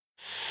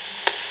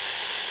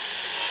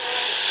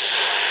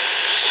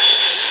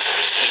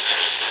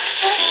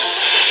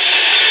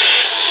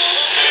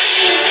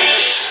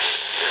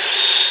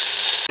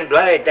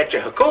blij dat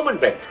je gekomen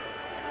bent.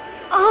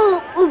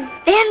 Oh, u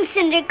bent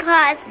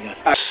Sinterklaas.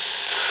 Yes.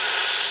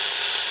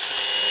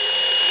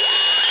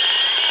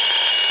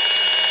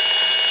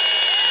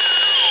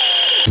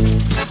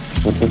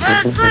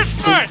 Merry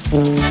Christmas!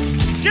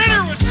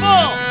 Dinner was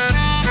full!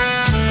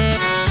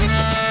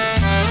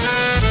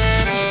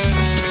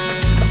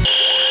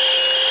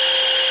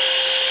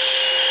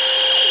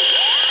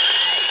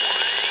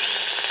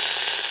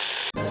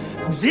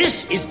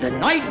 This is the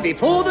night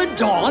before the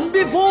dawn,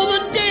 before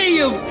the day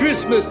of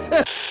Christmas.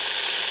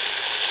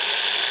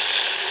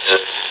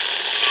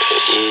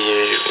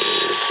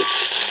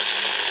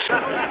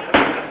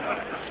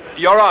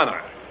 Your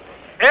Honor,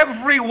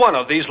 every one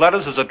of these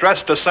letters is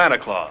addressed to Santa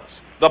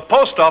Claus. The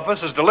post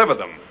office has delivered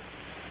them.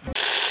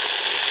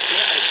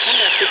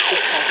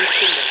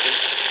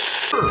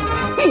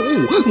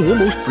 Oh,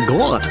 almost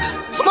forgot.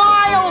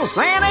 Smile,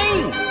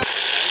 Santa!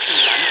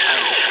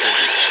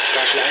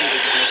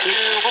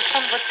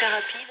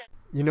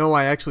 You know,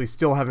 I actually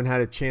still haven't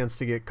had a chance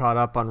to get caught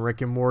up on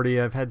Rick and Morty.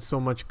 I've had so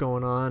much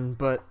going on,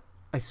 but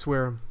I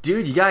swear.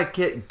 Dude, you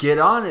gotta get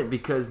on it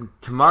because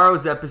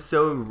tomorrow's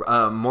episode,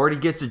 Morty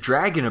gets a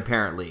dragon,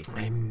 apparently.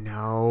 I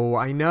know.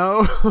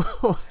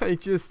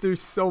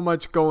 There's so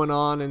much going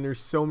on and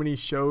there's so many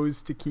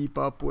shows to keep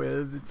up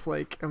with. It's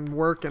like, I'm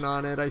working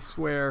on it, I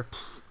swear.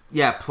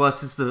 Yeah,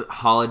 plus it's the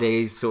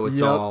holidays, so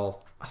it's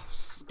all...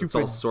 It's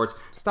all sorts.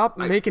 Stop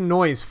making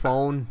noise,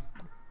 phone.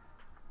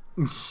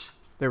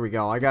 There we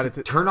go. I got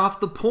it. Turn off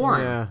the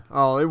porn. Yeah.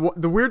 Oh,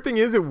 the weird thing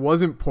is, it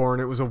wasn't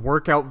porn. It was a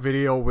workout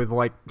video with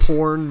like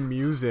porn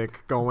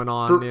music going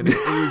on, and it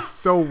was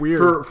so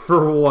weird.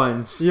 For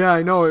once. Yeah,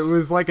 I know. It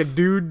was like a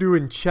dude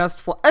doing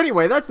chest.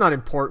 Anyway, that's not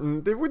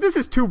important. This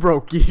is Two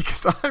Broke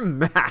Geeks. I'm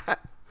Matt.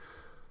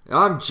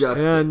 I'm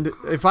Justin. And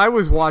if I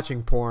was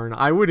watching porn,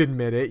 I would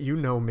admit it. You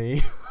know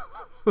me.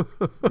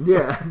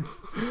 Yeah.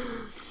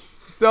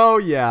 So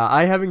yeah,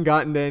 I haven't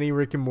gotten to any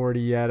Rick and Morty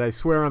yet. I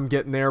swear I'm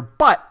getting there,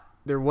 but.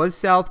 There was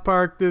South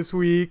Park this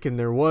week, and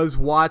there was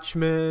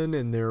Watchmen,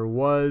 and there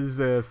was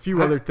a few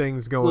other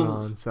things going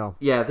on. So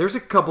yeah, there's a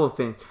couple of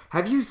things.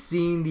 Have you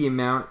seen the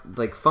amount?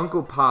 Like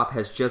Funko Pop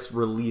has just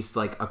released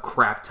like a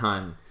crap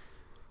ton.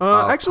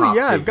 Actually,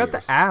 yeah, figures. I've got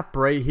the app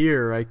right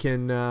here. I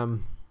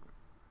can.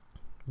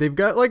 They've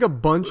got like a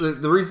bunch.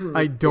 The reason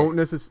I don't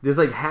necessarily. There's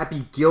like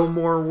Happy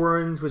Gilmore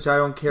ones, which I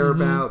don't care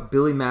about.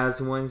 Billy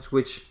Madison ones,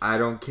 which I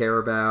don't care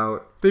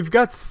about. They've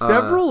got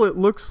several. It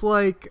looks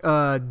like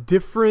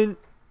different.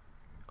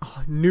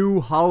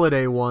 New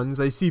holiday ones.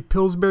 I see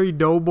Pillsbury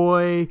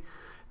Doughboy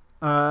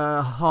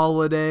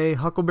holiday,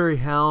 Huckleberry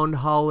Hound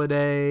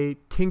holiday,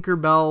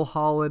 Tinkerbell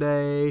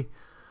holiday.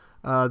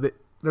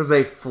 There's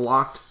a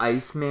flocked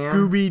Iceman.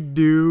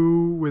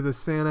 Scooby-Doo with a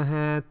Santa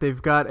hat.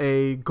 They've got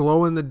a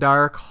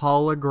glow-in-the-dark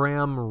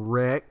hologram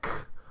Rick.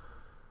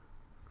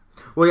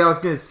 Well, yeah, I was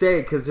going to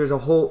say, because there's a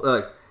whole...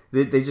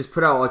 they just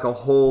put out like a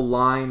whole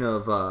line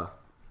of...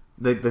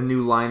 the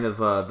new line of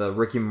the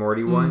Rick and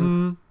Morty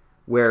ones.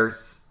 Where it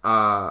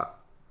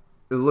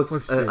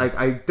looks like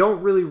I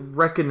don't really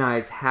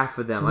recognize half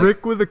of them.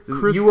 Rick with a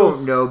crystal you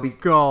won't know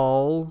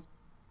skull.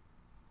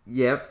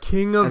 Yep.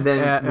 King of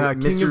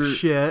King of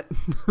shit.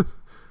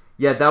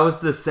 Yeah, that was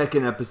the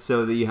second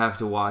episode that you have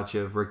to watch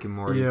of Rick and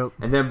Morty. Yep.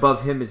 And then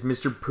above him is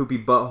Mr. Poopy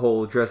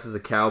Butthole dressed as a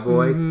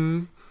cowboy.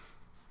 Mm-hmm.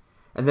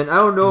 And then I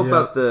don't know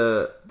about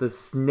the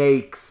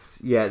snakes.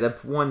 Yeah,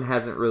 that one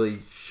hasn't really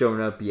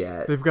shown up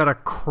yet. They've got a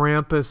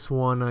Krampus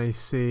one, I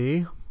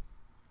see.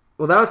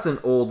 Well, that's an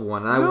old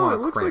one. I want it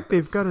looks Krampus. like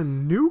they've got a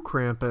new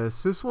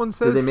Krampus. This one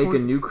says... Did they make a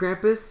new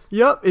Krampus?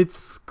 Yep,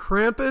 it's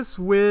Krampus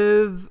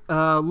with,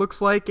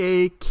 looks like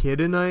a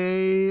kid in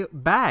a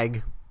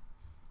bag.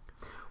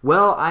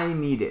 Well, I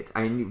need it.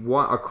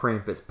 Want a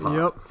Krampus pop.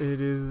 Yep,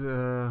 it is...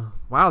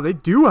 wow, they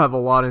do have a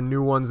lot of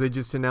new ones they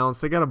just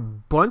announced. They got a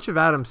bunch of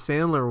Adam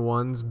Sandler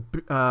ones.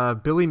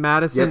 Billy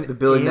Madison the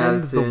Billy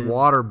Madison. The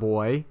Water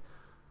Boy.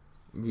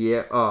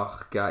 Yeah. Oh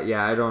God.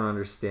 Yeah. I don't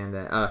understand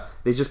that.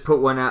 They just put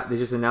one out. They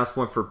just announced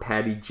one for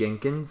Patty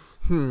Jenkins.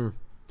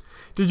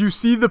 Did you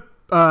see the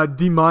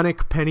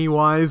demonic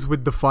Pennywise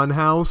with the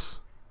Funhouse?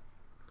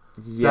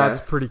 Yes.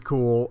 That's pretty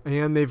cool.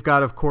 And they've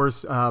got, of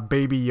course,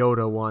 Baby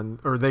Yoda one,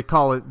 or they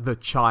call it the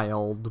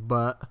Child,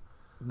 but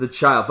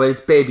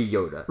it's Baby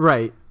Yoda.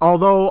 Right.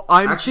 Although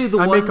I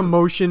make a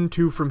motion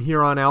to from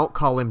here on out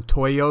call him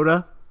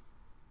Toyota.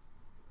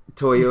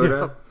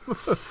 Toyota.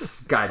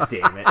 Yep. God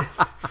damn it.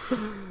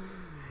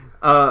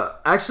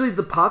 Actually,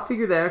 the pop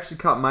figure that actually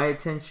caught my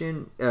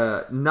attention,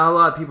 not a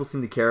lot of people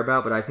seem to care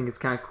about, but I think it's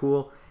kind of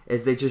cool,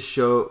 is they just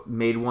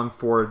made one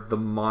for the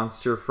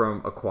monster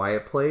from A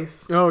Quiet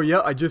Place. Oh,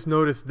 yeah, I just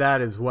noticed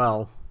that as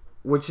well.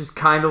 Which is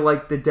kind of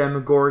like the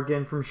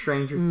Demogorgon from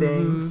Stranger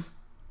Things.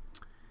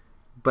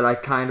 But I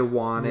kind of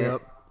want it.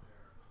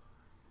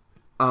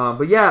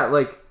 But yeah,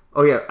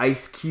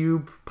 Ice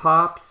Cube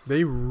pops.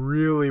 They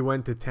really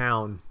went to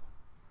town.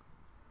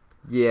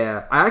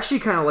 Yeah, I actually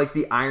kind of like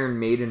the Iron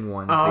Maiden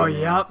ones. Oh,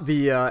 yeah,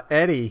 the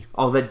Eddie.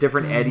 All the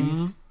different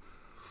Eddies.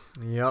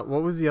 Yeah,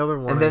 what was the other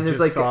one? And then there's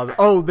like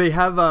they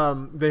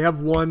have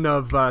one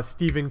of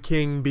Stephen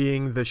King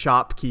being the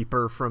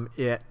shopkeeper from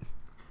It.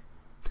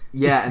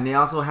 Yeah, and they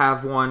also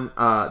have one.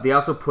 They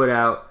also put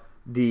out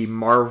the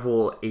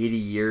Marvel 80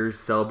 years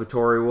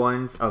celebratory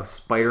ones of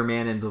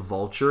Spider-Man and the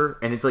Vulture,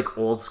 and it's like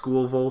old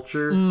school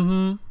Vulture.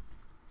 Mm-hmm.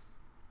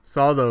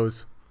 Saw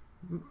those.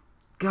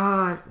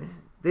 God,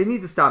 they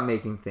need to stop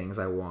making things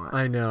I want.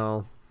 I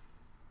know.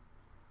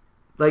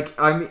 Like,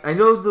 I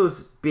know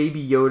those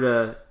Baby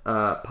Yoda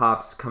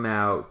pops come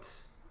out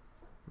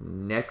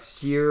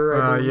next year,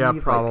 I believe. Yeah,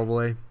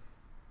 probably.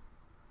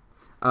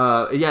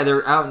 Yeah,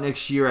 they're out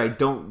next year. They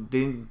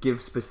didn't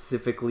give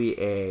specifically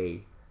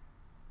a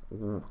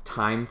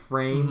time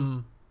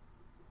frame.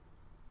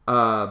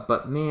 Mm-hmm.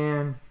 But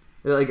man,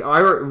 like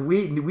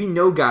we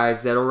know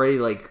guys that already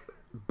like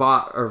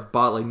bought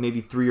like maybe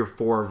 3 or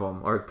 4 of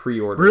them or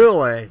pre-ordered.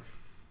 Really?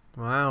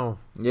 Wow.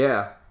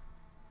 Yeah.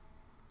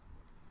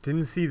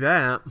 Didn't see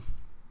that.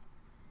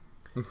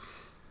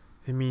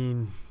 I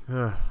mean,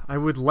 I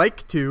would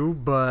like to,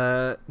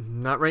 but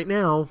not right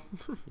now.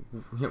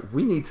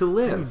 We need to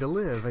live. I need to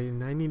live.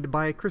 I need to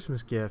buy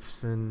Christmas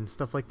gifts and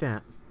stuff like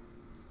that.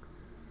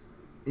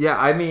 Yeah,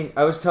 I mean,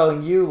 I was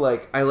telling you,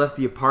 like, I left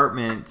the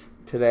apartment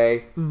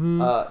today.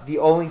 Mm-hmm. The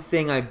only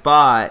thing I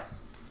bought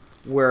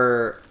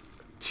were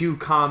 2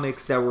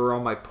 comics that were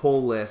on my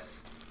pull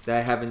list that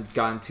I haven't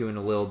gotten to in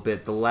a little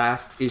bit. The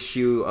last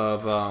issue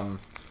of,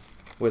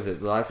 the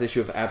last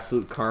issue of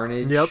Absolute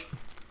Carnage? Yep.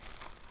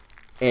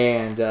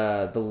 And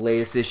the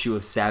latest issue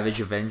of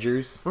Savage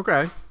Avengers.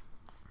 Okay.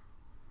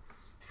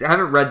 I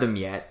haven't read them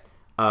yet,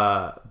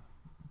 but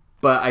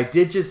I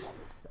did just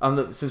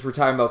since we're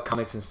talking about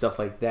comics and stuff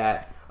like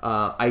that,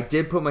 I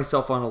did put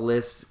myself on a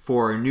list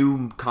for a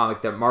new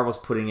comic that Marvel's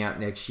putting out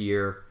next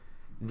year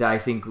that I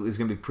think is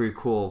going to be pretty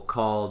cool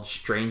called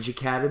Strange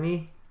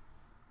Academy.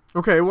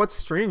 Okay, what's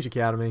Strange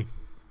Academy?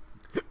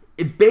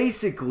 It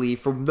basically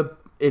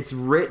it's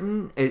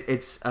written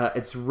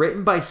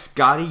by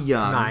Scotty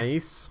Young.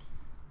 Nice.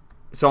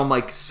 So I'm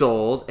like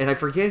sold, and I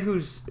forget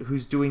who's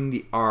doing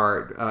the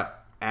art.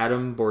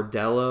 Adam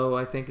Bordello,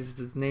 I think is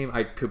his name.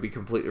 I could be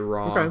completely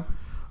wrong.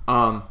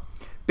 Okay.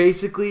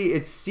 Basically,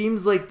 it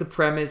seems like the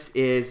premise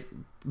is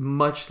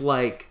much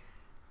like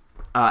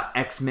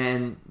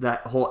X-Men,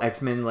 that whole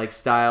X-Men like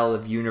style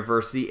of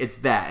university. It's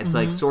that. It's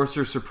like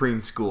Sorcerer Supreme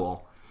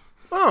School.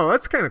 Oh,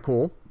 that's kind of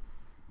cool.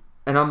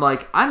 And I'm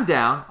like, I'm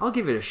down. I'll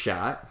give it a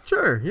shot.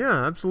 Sure.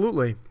 Yeah.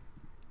 Absolutely.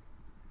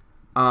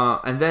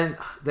 And then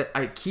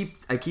I keep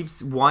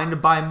wanting to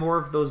buy more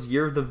of those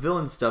Year of the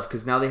Villain stuff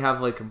because now they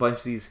have like a bunch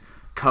of these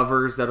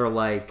covers that are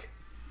like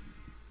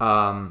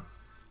a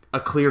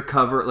clear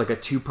cover, like a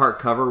 2-part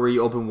cover where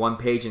you open one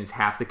page and it's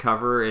half the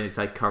cover and it's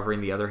like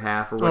covering the other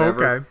half or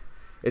whatever. Oh, okay.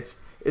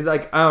 It's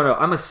like, I don't know.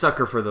 I'm a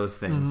sucker for those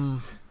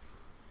things.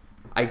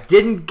 I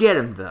didn't get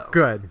them though.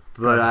 Good.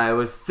 But I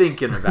was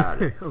thinking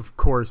about it. Of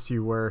course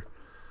you were.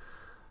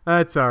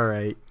 That's all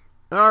right.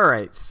 All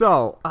right,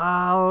 so,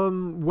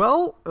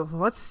 well,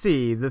 let's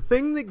see. The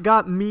thing that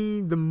got me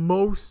the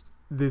most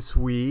this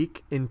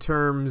week in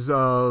terms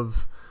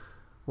of,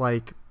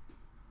 like,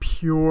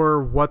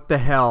 pure what the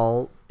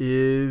hell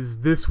is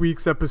this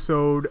week's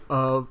episode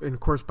of, and of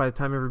course, by the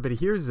time everybody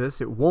hears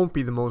this, it won't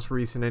be the most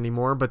recent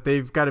anymore, but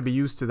they've got to be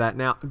used to that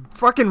now.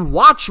 Fucking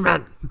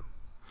Watchmen!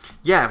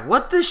 Yeah,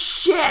 what the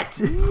shit?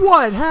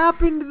 What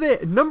happened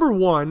there? Number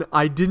one,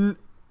 I didn't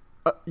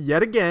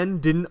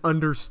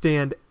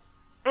understand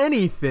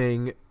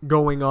anything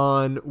going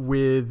on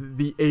with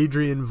the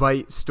Adrian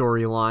Veidt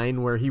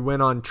storyline where he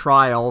went on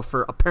trial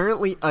for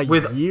apparently a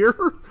year?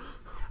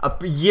 A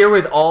year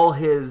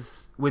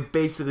with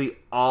basically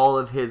all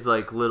of his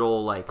like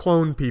little like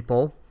clone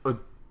people.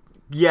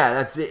 Yeah,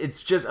 that's it.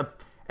 It's just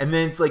and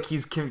then it's like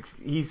he's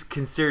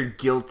considered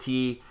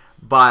guilty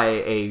by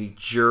a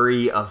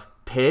jury of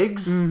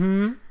pigs.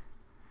 Mm-hmm.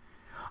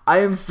 I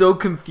am so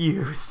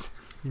confused.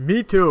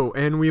 Me too.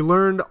 And we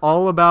learned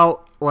all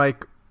about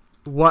like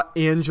what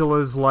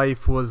Angela's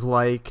life was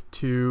like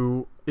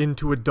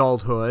into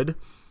adulthood,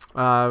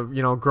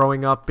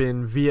 growing up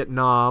in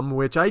Vietnam,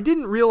 which I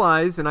didn't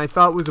realize, and I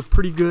thought was a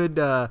pretty good,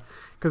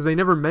 because they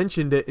never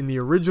mentioned it in the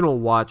original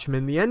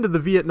Watchmen. The end of the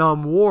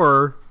Vietnam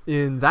War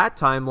in that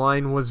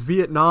timeline was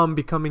Vietnam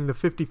becoming the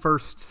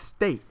 51st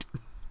state.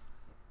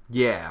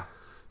 Yeah.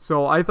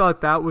 So I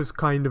thought that was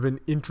kind of an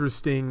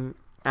interesting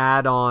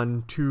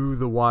add-on to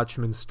the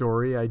Watchmen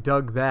story. I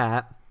dug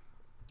that.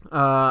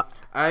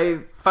 I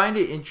find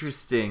it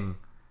interesting,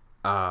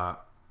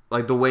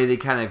 like the way they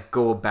kind of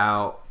go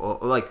about,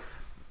 like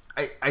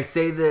I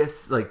say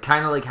this like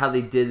kind of like how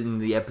they did in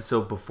the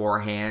episode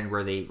beforehand,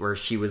 where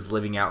she was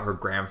living out her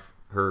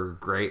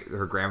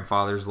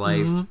grandfather's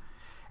life,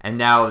 and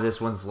now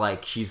this one's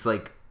like she's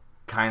like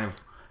kind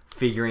of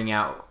figuring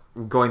out,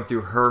 going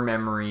through her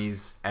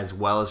memories as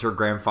well as her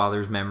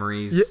grandfather's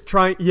memories.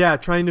 Trying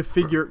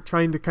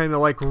to kind of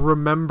like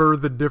remember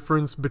the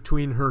difference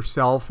between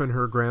herself and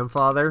her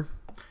grandfather.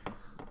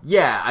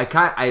 Yeah,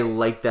 I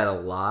like that a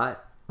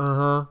lot.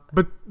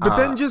 But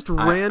then just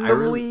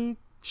randomly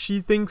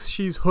she thinks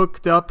she's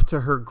hooked up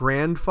to her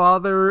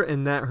grandfather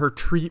and that her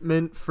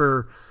treatment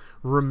for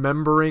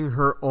remembering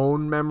her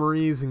own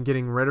memories and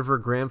getting rid of her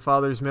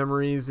grandfather's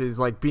memories is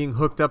like being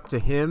hooked up to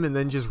him, and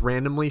then just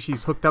randomly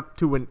she's hooked up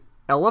to an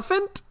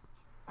elephant.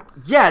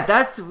 Yeah,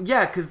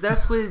 because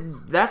that's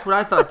what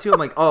I thought too. I'm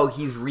like, oh,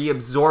 he's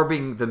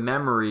reabsorbing the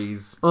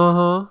memories.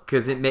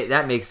 Because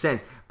that makes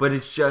sense, but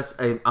it's just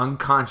an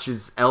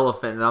unconscious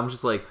elephant, and I'm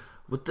just like,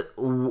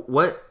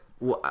 what?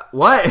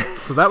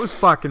 So that was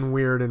fucking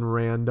weird and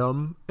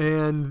random.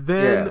 And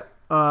then,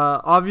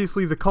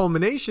 obviously, the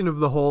culmination of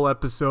the whole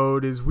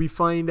episode is we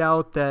find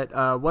out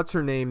that what's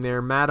her name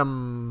there,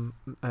 Madam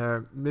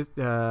True.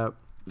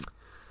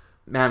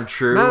 Madam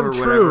or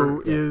True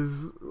whatever.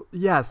 is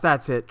yes,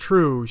 that's it.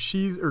 True.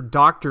 She's or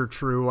Dr.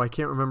 True. I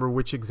can't remember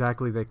which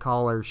exactly they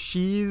call her.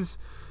 She's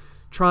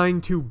trying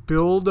to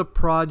build a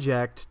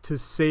project to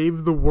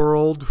save the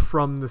world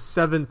from the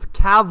 7th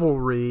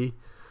Cavalry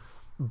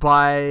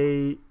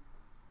by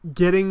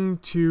getting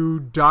to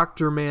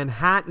Dr.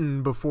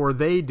 Manhattan before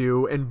they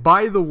do. And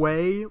by the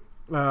way,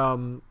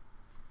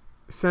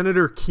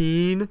 Senator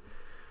Keene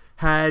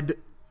had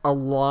a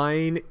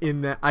line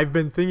in that. I've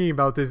been thinking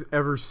about this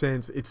ever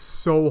since. It's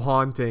so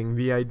haunting.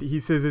 He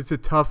says it's a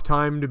tough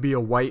time to be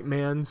a white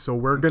man, so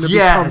we're going to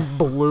become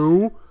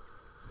blue.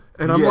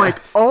 And I'm like,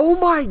 oh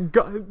my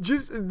God,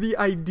 just the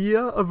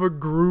idea of a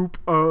group,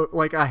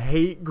 like a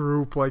hate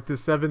group like the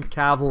 7th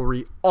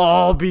Cavalry,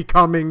 all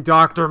becoming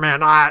Dr.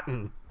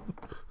 Manhattan.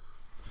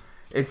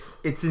 It's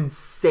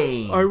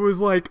insane. I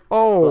was like,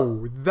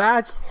 oh,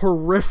 that's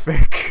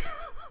horrific.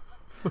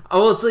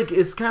 Oh,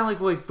 it's kind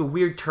of like the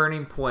weird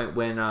turning point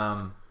when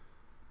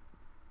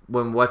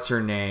what's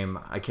her name?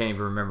 I can't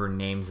even remember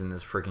names in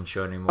this freaking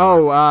show anymore.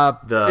 Oh,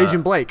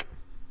 Agent Blake.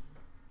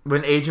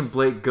 When Agent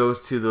Blake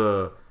goes to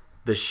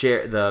the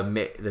sheriff's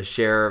the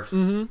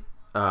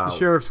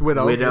sheriff's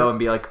widow, and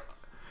be like,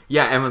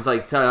 yeah, everyone's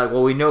like,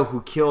 well, we know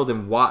who killed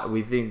him. Why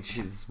we think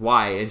she's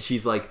why, and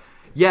she's like,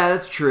 yeah,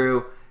 that's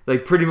true.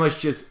 Like, pretty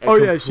much just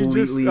she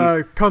just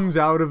comes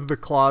out of the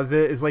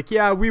closet, is like,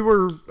 yeah, we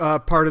were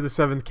part of the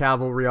 7th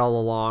Cavalry all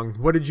along.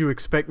 What did you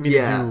expect me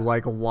to do?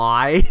 Like,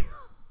 lie?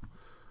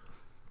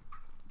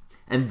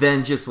 And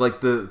then just,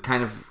 like, the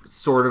kind of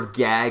sort of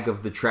gag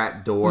of the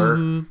trap door.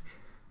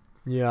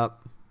 Mm-hmm. Yep.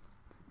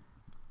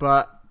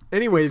 But,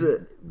 anyways,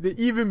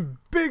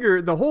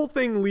 the whole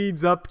thing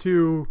leads up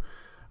to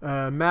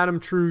Madame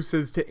True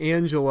says to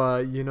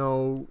Angela, you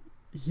know,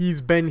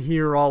 he's been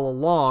here all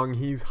along.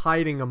 He's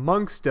hiding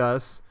amongst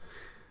us.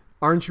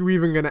 Aren't you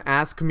even going to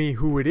ask me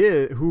who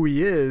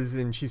he is?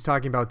 And she's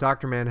talking about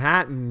Dr.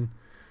 Manhattan.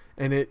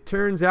 And it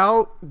turns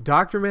out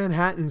Dr.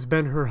 Manhattan's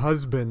been her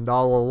husband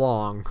all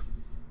along.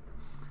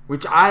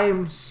 Which I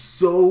am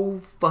so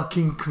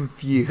fucking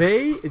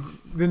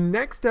confused. The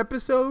next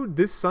episode,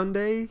 this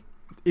Sunday,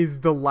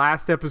 is the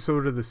last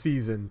episode of the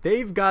season.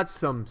 They've got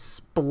some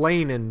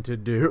splaining to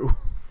do.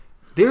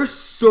 There's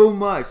so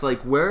much.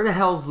 Like, where the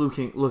hell's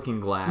Looking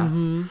Glass?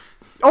 Mm-hmm.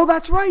 Oh,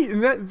 that's right.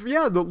 And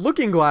the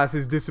Looking Glass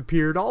has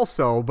disappeared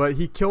also, but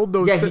he killed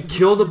those. Yeah, he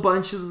killed a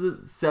bunch of the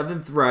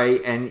 7th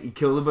Right, and he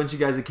killed a bunch of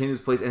guys that came to his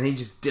place, and he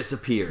just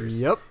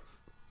disappears. Yep.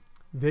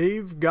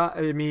 They've got,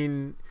 I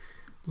mean,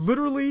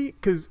 literally,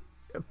 because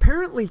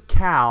apparently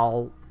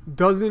Cal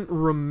doesn't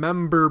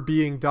remember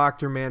being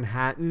Dr.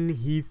 Manhattan.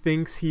 He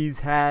thinks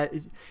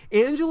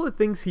Angela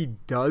thinks he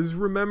does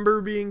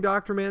remember being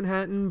Dr.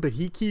 Manhattan, but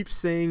he keeps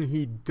saying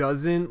he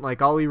doesn't.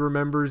 Like, all he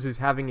remembers is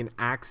having an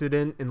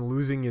accident and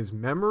losing his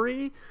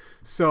memory.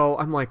 So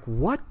I'm like,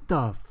 what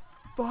the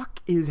fuck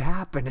is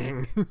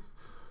happening?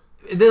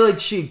 Then, like,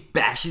 she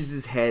bashes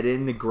his head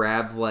in to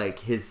grab,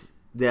 like,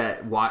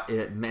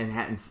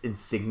 Manhattan's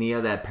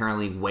insignia that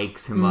apparently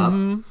wakes him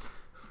up.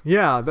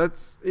 Yeah,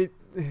 that's it.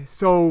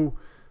 So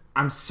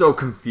I'm so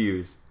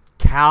confused.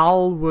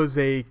 Cal was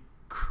a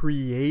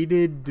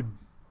created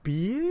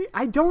being?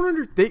 I don't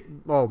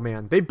understand. Oh,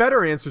 man. They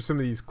better answer some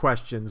of these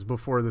questions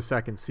before the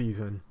second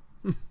season.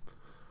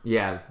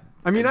 Yeah.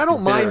 I mean, I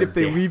don't mind if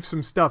they leave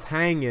some stuff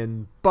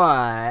hanging,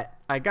 but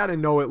I got to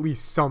know at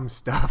least some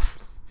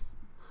stuff.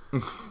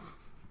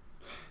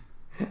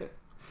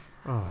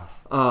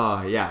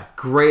 Oh, yeah.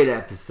 Great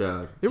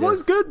episode. It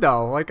was good,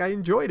 though. Like, I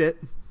enjoyed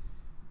it.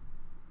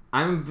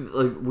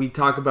 We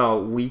talk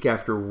about week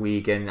after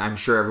week, and I'm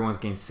sure everyone's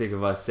getting sick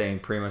of us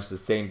saying pretty much the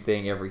same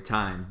thing every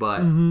time.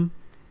 But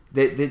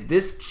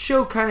this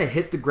show kind of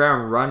hit the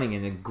ground running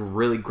in a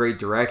really great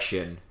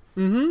direction.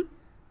 Mm-hmm.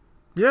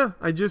 Yeah,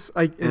 I'm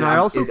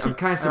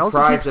kind of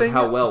surprised at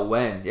how well it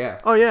went.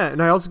 Yeah. Oh yeah,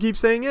 and I also keep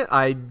saying it.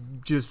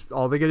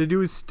 All they got to do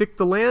is stick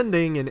the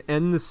landing and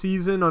end the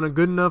season on a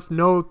good enough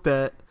note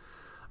that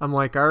I'm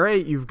like, all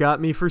right, you've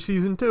got me for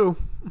season 2.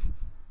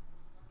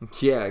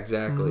 Yeah,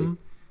 exactly. Mm-hmm.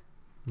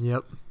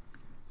 Yep.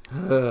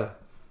 Did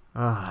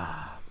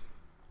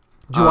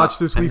you watch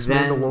this week's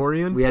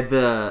Mandalorian? We had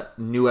the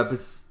new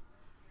episode.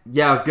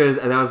 Yeah, I was good.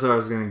 That was where I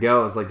was gonna go.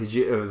 I was like, did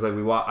you? It was like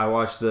I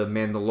watched the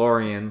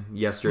Mandalorian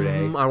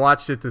yesterday. I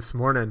watched it this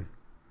morning.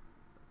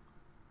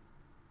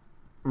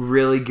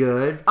 really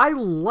good. I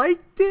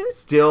liked it.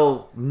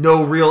 Still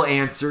no real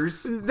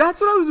answers.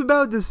 That's what I was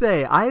about to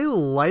say. I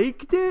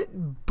liked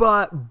it,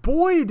 but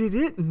boy, did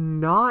it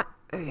not.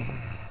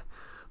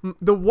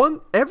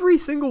 Every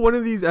single one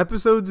of these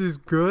episodes is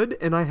good,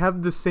 and I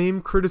have the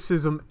same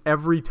criticism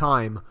every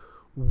time.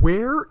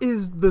 Where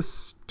is the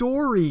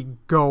story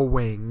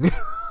going?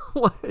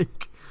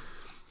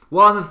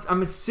 Well,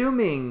 I'm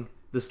assuming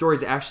the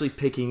story's actually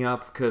picking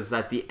up because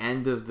at the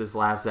end of this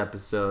last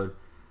episode,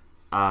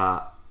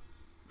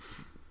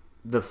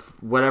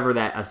 whatever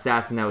that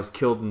assassin that was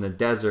killed in the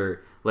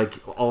desert,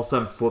 like all of a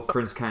sudden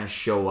footprints kind of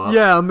show up.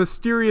 Yeah, a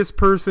mysterious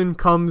person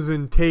comes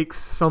and takes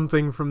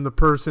something from the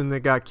person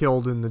that got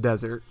killed in the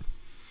desert.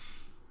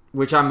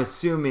 Which I'm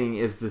assuming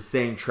is the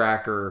same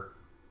tracker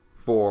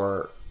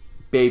for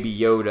Baby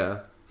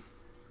Yoda.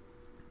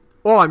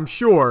 Oh, I'm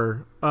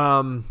sure.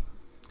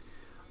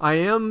 I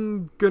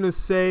am gonna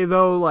say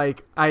though,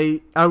 like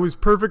I was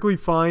perfectly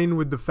fine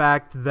with the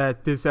fact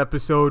that this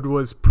episode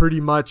was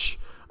pretty much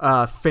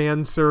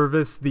fan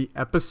service the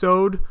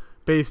episode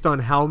based on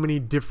how many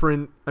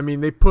different. I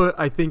mean, they put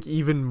I think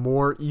even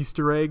more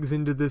Easter eggs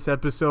into this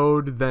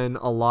episode than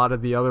a lot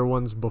of the other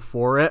ones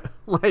before it.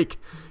 Like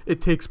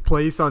it takes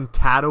place on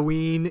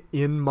Tatooine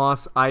in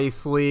Mos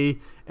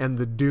Eisley and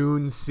the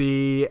Dune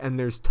Sea, and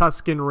there's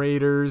Tusken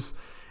Raiders.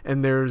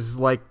 And there's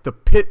like the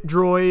pit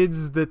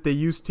droids that they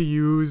used to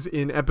use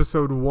in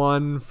episode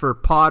 1 for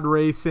pod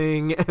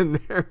racing.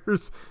 And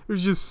there's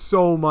just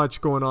so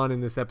much going on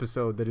in this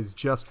episode that is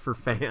just for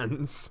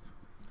fans.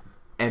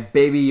 And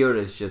Baby Yoda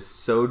is just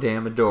so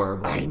damn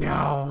adorable. I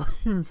know.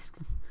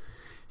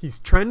 He's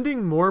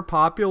trending more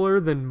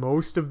popular than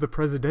most of the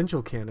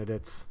presidential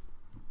candidates.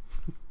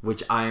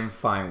 Which I am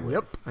fine with.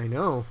 Yep, I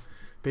know.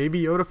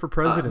 Baby Yoda for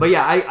president. But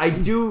yeah, I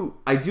do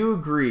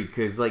agree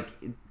because like...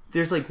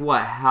 There's like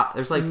what?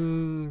 There's like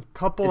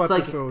couple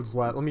episodes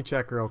left. Let me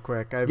check real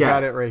quick. I've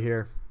got it right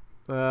here.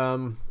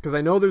 Because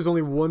I know there's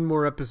only one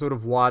more episode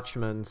of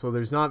Watchmen, so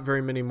there's not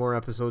very many more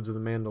episodes of The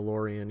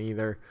Mandalorian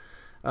either.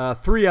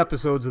 3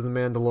 episodes of The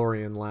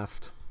Mandalorian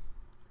left.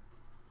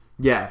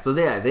 Yeah, so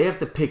they have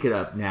to pick it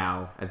up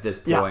now at this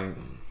point.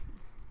 Yeah.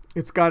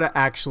 It's got to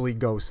actually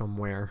go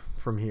somewhere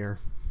from here.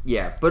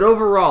 Yeah, but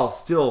overall,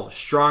 still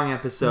strong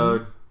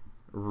episode.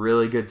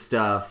 Really good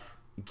stuff.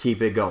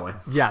 Keep it going.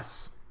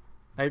 Yes.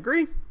 I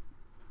agree.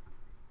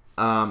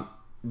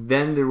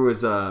 Then there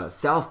was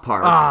South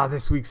Park.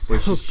 This week's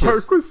South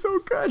Park was so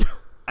good.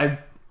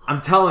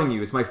 I'm telling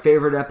you, it's my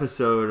favorite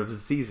episode of the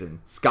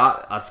season.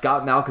 Scott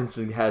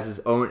Malkinson had his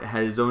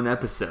own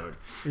episode.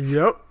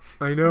 Yep,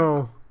 I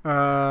know.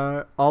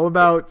 All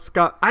about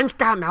Scott. I'm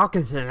Scott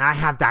Malkinson. I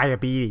have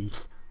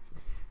diabetes.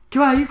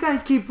 Come on, you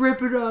guys keep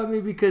ripping on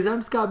me because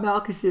I'm Scott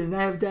Malkinson and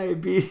I have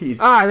diabetes.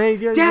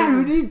 Dad,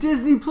 we need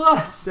Disney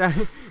Plus.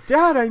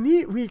 Dad,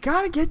 we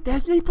gotta get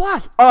Disney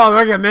Plus. Oh,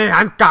 look at me,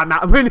 I'm Scott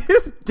Malkinson. When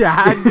his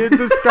dad did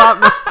the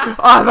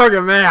oh, look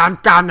at me, I'm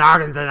Scott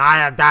Malkinson. I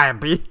have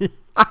diabetes.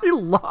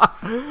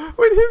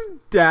 When his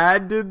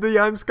dad did the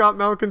I'm Scott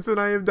Malkinson,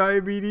 I have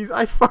diabetes,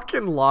 I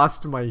fucking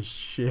lost my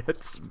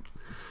shit.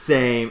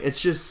 Same. It's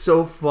just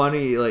so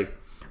funny, like.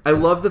 I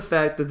love the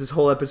fact that this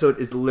whole episode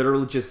is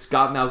literally just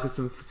Scott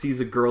Malkinson sees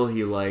a girl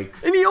he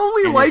likes. And he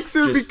only likes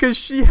her because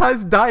she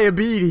has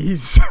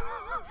diabetes.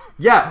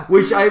 Yeah,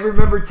 which I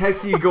remember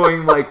texting you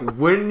going like,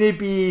 wouldn't it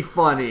be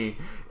funny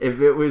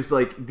if it was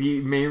like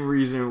the main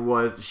reason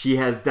was she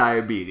has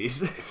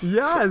diabetes?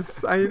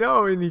 Yes, I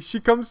know. And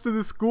she comes to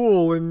the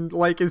school and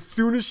like as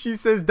soon as she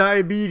says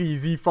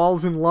diabetes, he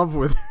falls in love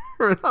with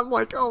her. And I'm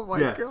like, oh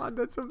my God,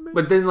 that's amazing.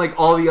 But then like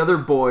all the other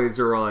boys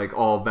are like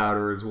all about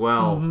her as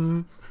well.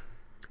 Mm-hmm.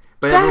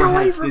 But stay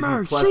away from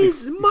her.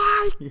 She's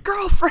my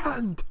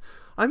girlfriend.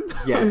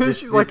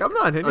 She's like, I'm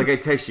not. Like I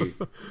text you,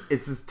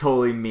 it's just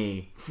totally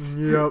me.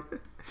 Yep.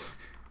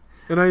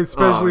 And I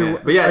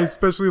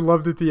especially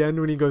loved at the end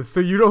when he goes, so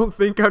you don't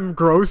think I'm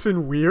gross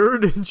and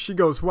weird? And she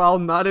goes, well,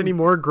 not any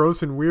more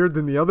gross and weird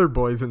than the other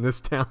boys in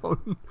this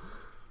town.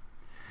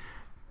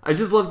 I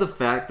just love the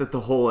fact that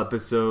the whole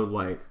episode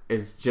like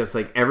is just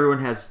like everyone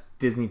has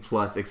Disney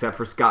Plus except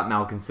for Scott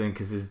Malkinson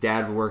because his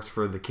dad works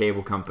for the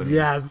cable company.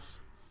 Yes.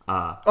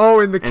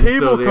 And the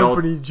cable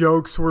company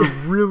jokes were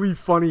really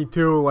funny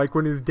too. Like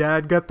when his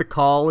dad got the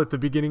call at the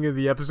beginning of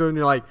the episode, and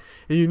you're like,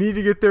 hey, you need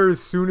to get there as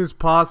soon as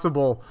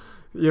possible.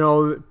 You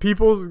know,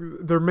 people,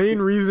 their main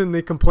reason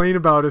they complain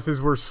about us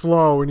is we're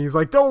slow. And he's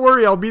like, don't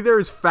worry, I'll be there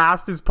as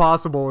fast as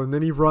possible. And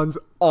then he runs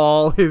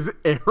all his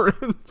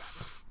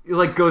errands. He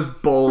like goes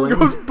bowling.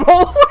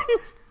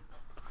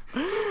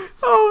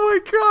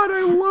 Oh my God,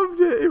 I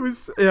loved it. It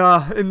was,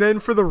 and then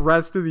for the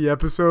rest of the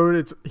episode,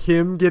 it's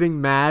him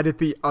getting mad at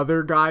the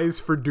other guys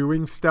for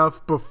doing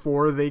stuff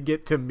before they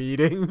get to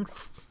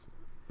meetings.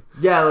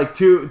 Yeah, like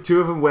two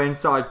of them went and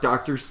saw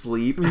Dr.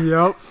 Sleep.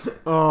 Yep.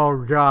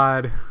 Oh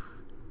God.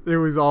 It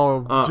was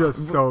all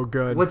just so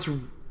good.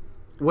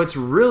 What's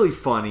really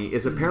funny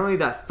is apparently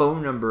that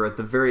phone number at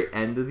the very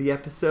end of the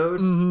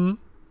episode,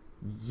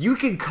 you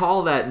can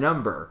call that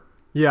number.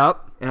 Yep.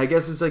 And I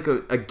guess it's like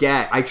a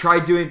gag. I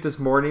tried doing it this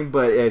morning,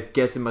 but I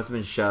guess it must have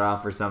been shut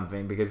off or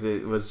something because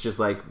it was just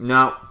like,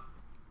 no.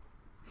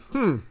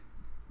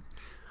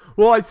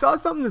 Well, I saw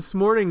something this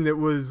morning that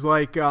was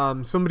like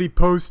somebody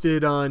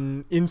posted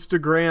on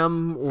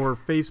Instagram or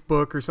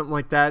Facebook or something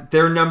like that.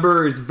 Their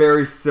number is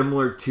very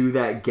similar to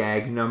that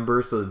gag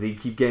number, so they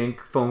keep getting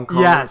phone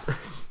calls.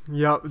 Yes.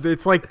 Yep.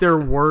 It's like their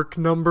work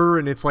number,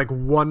 and it's like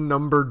one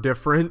number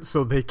different,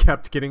 so they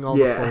kept getting all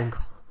the phone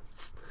calls.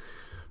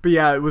 But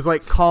yeah, it was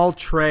like call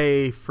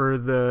Trey for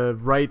the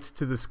rights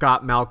to the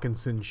Scott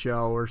Malkinson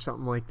show or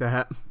something like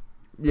that.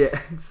 Yeah.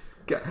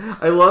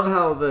 I love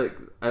how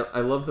I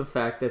love the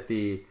fact that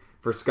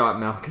for Scott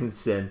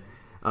Malkinson,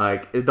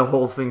 the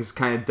whole thing's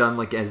kind of done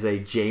like as a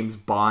James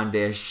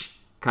Bond-ish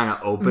kind of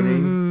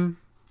opening.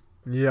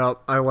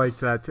 Yep, I like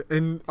that too.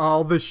 And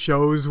all the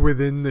shows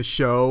within the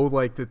show,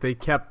 like that they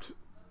kept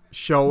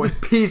showing.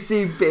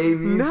 PC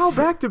Babies. Now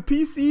back to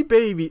PC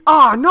Baby.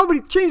 Nobody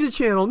change the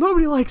channel.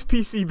 Nobody likes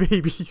PC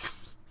Babies.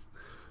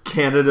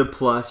 Canada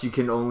Plus, you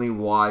can only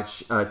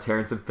watch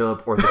Terrence and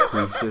Phillip or the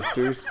Queen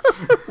Sisters.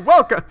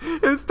 Welcome.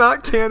 It's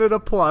not Canada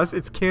Plus,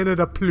 it's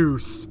Canada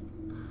Plus.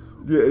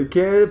 Yeah,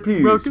 Canada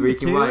Plus. Welcome we to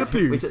can Canada watch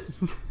Plus.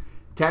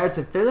 Terrence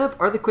and Phillip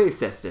or the Queen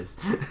Sisters.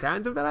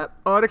 Terrence and Phillip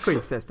or the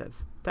Queef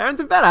Sisters.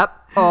 Terrence and Phillip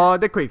or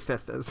the Queef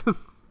Sisters.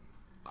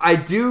 I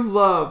do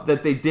love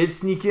that they did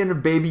sneak in a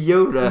Baby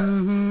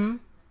Yoda.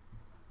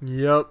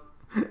 Yep.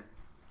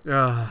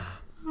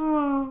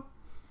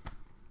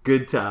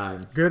 Good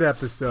times. Good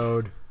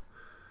episode.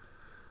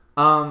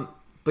 But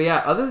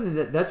yeah, other than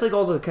that, that's like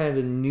all the kind of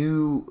the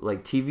new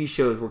like TV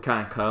shows we're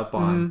kind of caught up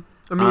on.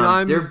 I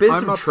mean, there have been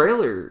some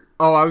trailer.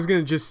 I was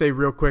gonna just say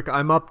real quick,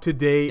 I'm up to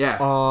date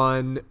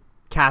on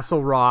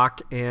Castle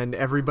Rock, and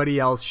everybody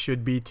else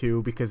should be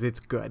too because it's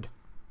good.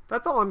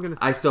 That's all I'm gonna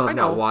say. I still have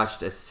not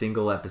watched a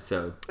single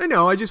episode. I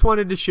know. I just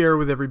wanted to share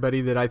with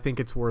everybody that I think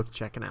it's worth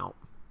checking out.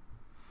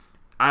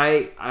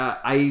 I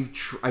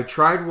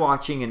tried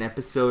watching an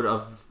episode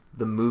of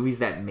the Movies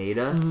That Made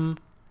Us,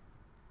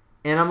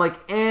 and I'm like,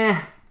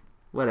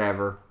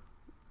 whatever.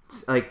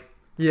 It's like,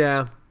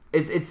 yeah,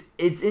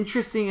 it's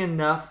interesting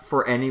enough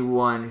for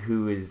anyone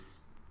who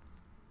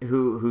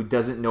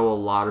doesn't know a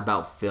lot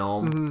about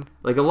film.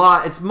 Like a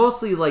lot, it's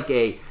mostly like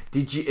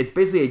it's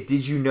basically a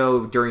did you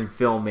know during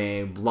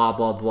filming, blah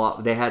blah blah.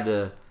 They had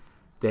to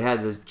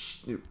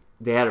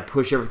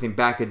push everything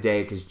back a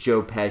day because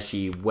Joe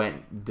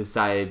Pesci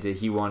decided that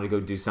he wanted to go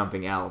do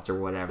something else or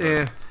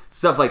whatever.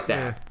 Stuff like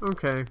that.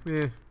 Okay.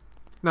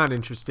 Not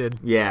interested.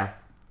 Yeah.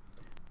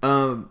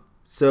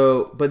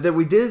 But then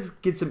we did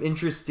get some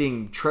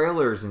interesting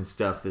trailers and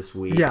stuff this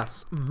week.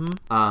 Yes.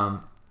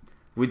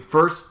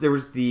 First, there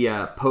was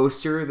the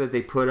poster that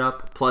they put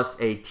up, plus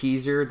a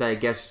teaser that I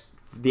guess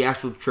the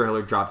actual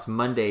trailer drops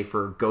Monday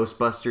for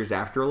Ghostbusters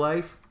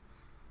Afterlife.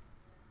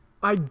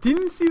 I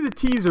didn't see the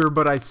teaser,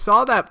 but I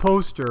saw that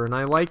poster, and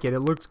I like it.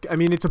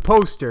 It's a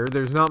poster.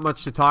 There's not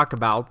much to talk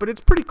about, but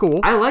it's pretty cool.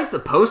 I like the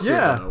poster,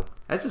 though.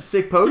 That's a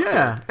sick poster.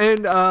 Yeah,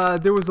 and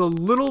there was a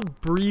little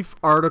brief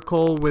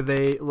article with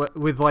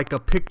like a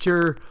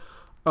picture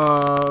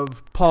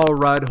of Paul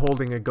Rudd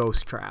holding a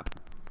ghost trap.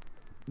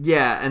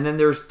 Yeah, and then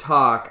there's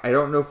talk. I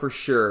don't know for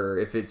sure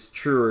if it's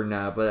true or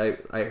not,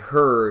 but I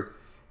heard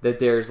that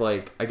there's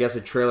like, I guess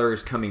a trailer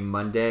is coming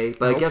Monday,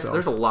 but I guess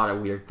there's a lot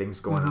of weird things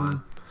going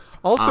on.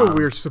 Also,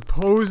 we're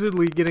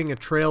supposedly getting a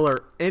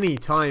trailer any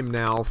time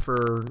now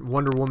for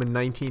Wonder Woman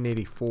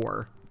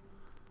 1984.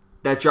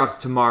 That drops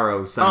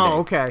tomorrow, Sunday. Oh,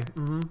 okay.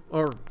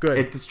 Or good.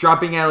 It's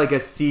dropping at like a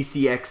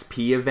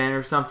CCXP event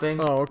or something.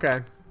 Oh,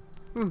 okay.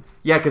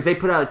 Yeah, because they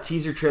put out a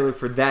teaser trailer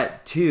for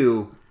that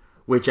too,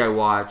 which I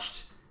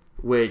watched,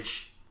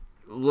 which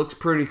looks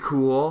pretty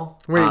cool.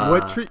 Wait,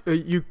 what?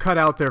 You cut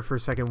out there for a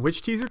second.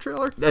 Which teaser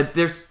trailer?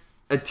 There's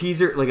a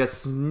teaser, like a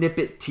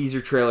snippet teaser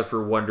trailer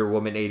for Wonder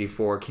Woman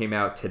 84 came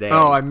out today.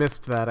 Oh, I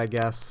missed that, I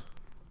guess.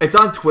 It's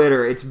on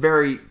Twitter. It's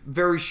very,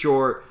 very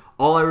short.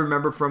 All I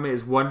remember from it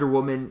is Wonder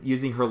Woman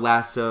using her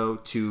lasso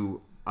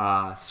to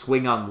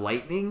swing on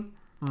lightning.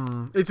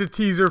 It's a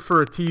teaser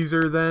for a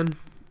teaser, then?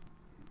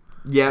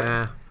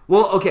 Yeah.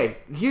 Well, okay,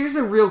 here's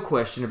a real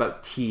question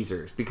about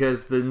teasers,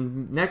 because the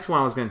next one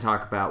I was going to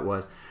talk about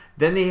was,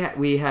 then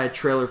we had a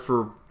trailer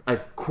for a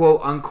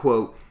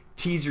quote-unquote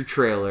teaser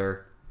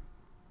trailer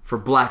for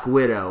Black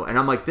Widow, and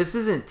I'm like, this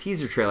isn't a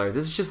teaser trailer,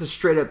 this is just a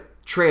straight-up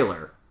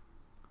trailer.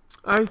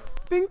 I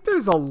think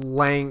there's a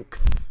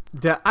length...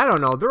 I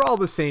don't know. They're all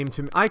the same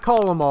to me. I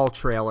call them all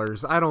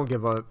trailers. I don't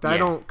give a... I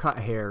don't cut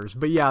hairs.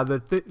 But yeah,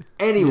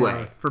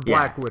 anyway, for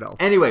Black Widow.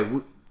 Anyway,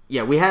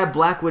 we had a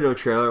Black Widow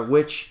trailer,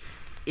 which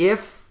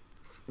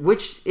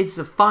it's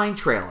a fine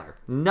trailer.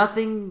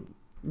 Nothing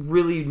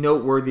really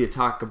noteworthy to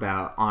talk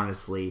about,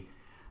 honestly.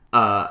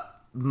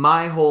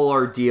 My whole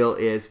ordeal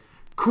is,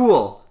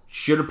 cool,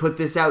 should have put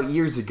this out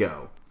years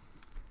ago.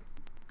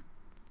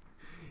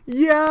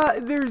 Yeah,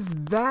 there's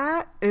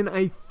that, and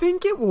I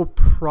think it will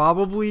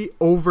probably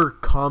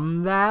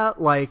overcome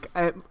that. Like,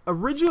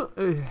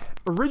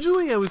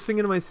 originally I was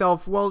thinking to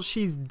myself, well,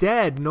 she's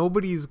dead,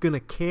 nobody's gonna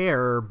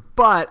care,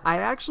 but I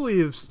actually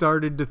have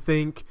started to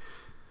think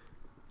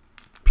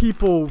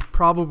people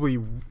probably,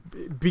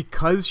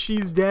 because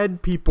she's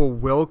dead, people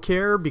will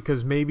care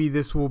because maybe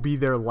this will be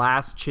their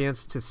last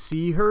chance to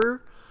see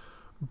her.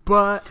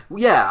 But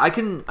yeah, I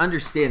can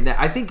understand that.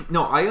 I think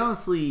I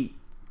honestly,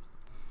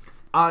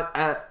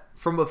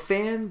 from a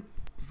fan,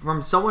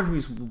 from someone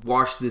who's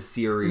watched this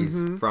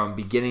series from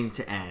beginning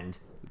to end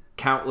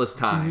countless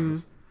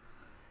times,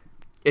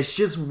 it's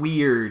just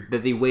weird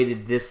that they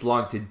waited this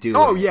long to do it.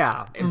 Oh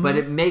yeah, but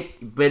it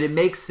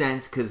makes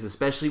sense because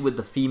especially with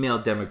the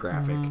female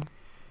demographic,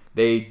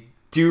 they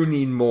do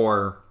need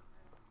more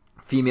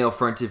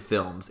female-fronted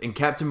films, and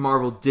Captain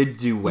Marvel did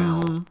do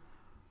well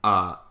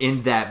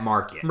in that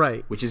market,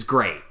 right? Which is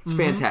great. It's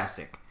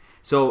fantastic.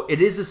 So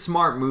it is a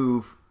smart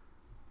move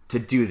to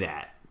do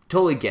that.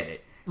 Totally get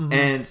it.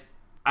 And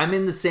I'm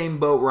in the same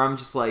boat where I'm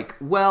just like,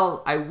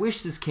 well, I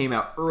wish this came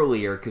out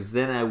earlier because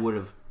then I would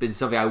have been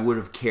something I would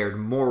have cared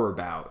more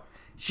about.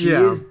 She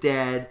is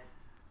dead.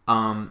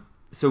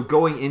 So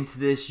going into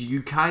this,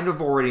 you kind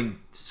of already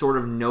sort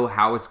of know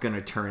how it's going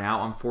to turn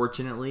out,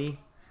 unfortunately.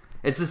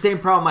 It's the same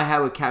problem I had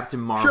with Captain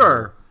Marvel.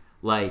 Sure.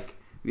 Like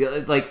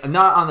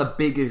not on a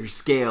bigger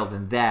scale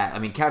than that. I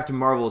mean, Captain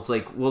Marvel, it's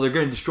like, well, they're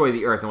going to destroy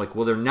the Earth. I'm like,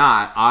 well, they're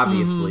not,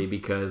 obviously,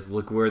 because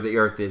look where the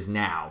Earth is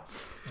now.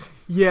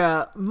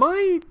 Yeah,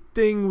 my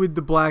thing with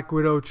the Black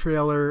Widow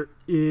trailer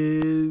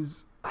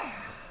is,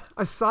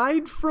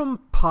 aside from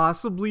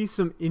possibly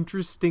some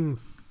interesting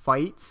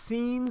fight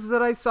scenes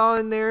that I saw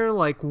in there,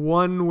 like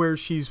one where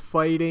she's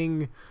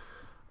fighting,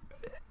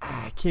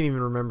 I can't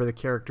even remember the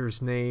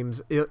characters'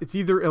 names. It's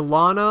either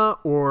Ilana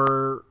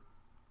or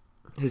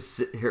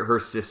her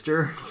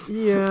sister.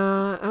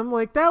 Yeah, I'm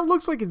like, that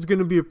looks like it's going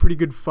to be a pretty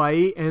good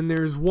fight. And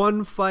there's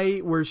one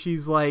fight where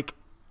she's like,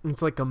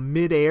 it's like a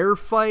mid-air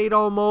fight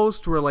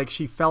almost, where like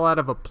she fell out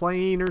of a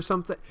plane or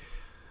something.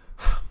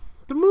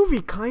 The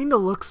movie kind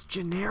of looks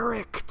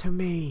generic to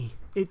me.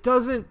 It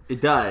doesn't. It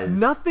does.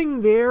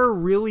 Nothing there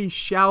really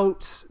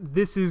shouts,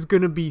 this is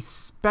going to be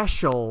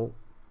special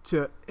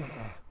to.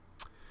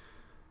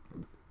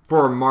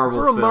 For a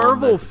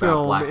Marvel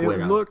film,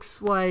 it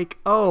looks like,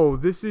 oh,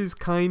 this is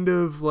kind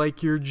of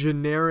like your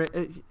generic.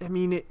 I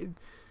mean,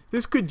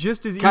 this could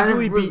just as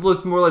easily be.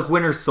 Look more like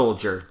Winter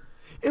Soldier.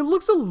 It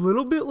looks a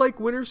little bit like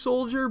Winter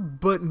Soldier,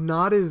 but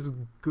not as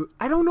good.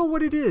 I don't know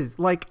what it is.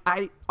 Like,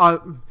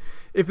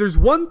 if there's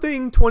one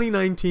thing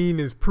 2019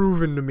 has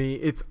proven to me,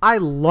 it's I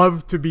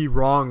love to be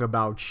wrong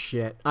about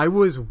shit. I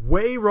was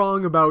way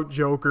wrong about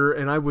Joker,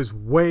 and I was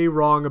way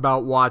wrong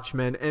about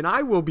Watchmen, and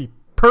I will be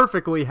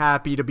perfectly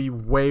happy to be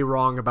way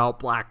wrong about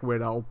Black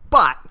Widow.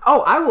 But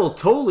I will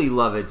totally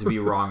love it to be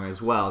wrong as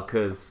well,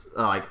 because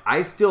like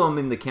I still am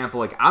in the camp of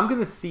like I'm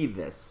gonna see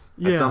this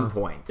at some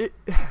point.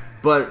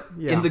 But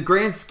in the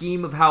grand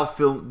scheme of how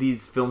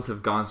these films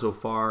have gone so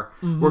far,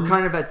 we're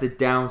kind of at the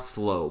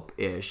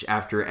downslope-ish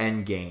after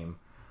Endgame,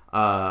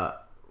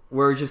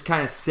 where it just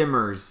kind of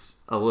simmers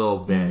a little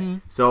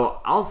bit. So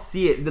I'll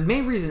see it. The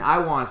main reason I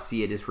want to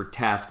see it is for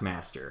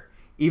Taskmaster.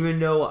 Even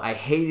though I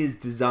hate his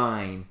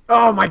design.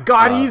 Oh my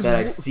God, he's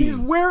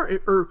wearing,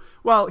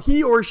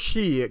 he or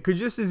she. It could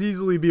just as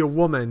easily be a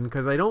woman,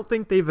 because I don't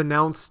think they've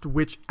announced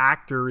which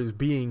actor is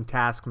being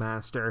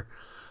Taskmaster.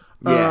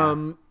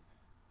 Yeah.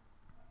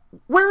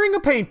 Wearing a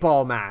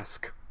paintball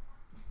mask.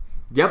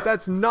 Yep.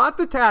 That's not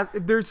the task.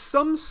 There's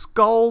some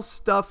skull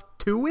stuff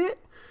to it.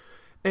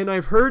 And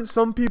I've heard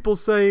some people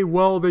say,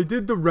 well, they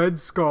did the Red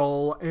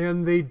Skull,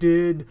 and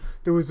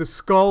there was a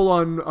skull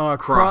on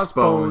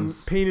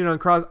crossbones painted on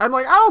cross. I'm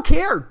like, I don't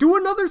care. Do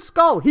another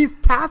skull. He's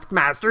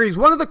Taskmaster. He's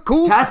one of the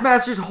cool.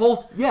 Taskmaster's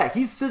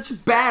he's such a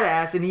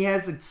badass, and he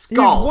has a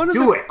skull. He's one of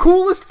the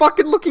coolest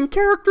fucking looking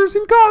characters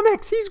in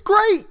comics. He's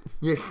great.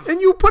 Yes.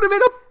 And you put him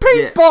in a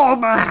paintball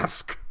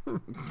mask.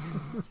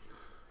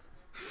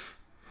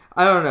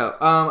 I don't know.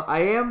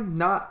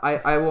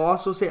 I will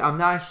also say I'm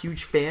not a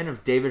huge fan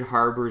of David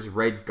Harbour's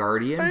Red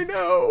Guardian. I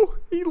know.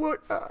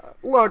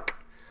 Look,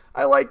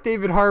 I like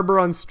David Harbour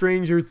on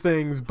Stranger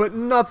Things, but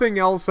nothing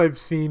else I've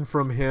seen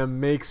from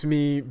him makes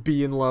me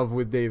be in love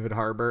with David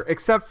Harbour,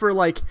 except for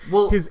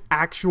his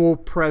actual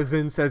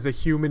presence as a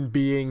human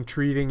being,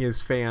 treating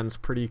his fans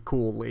pretty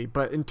coolly.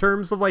 But in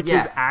terms of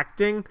his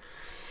acting,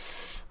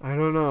 I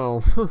don't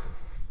know.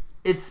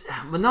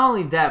 But not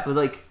only that,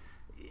 but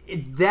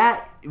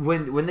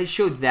when they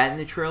showed that in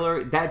the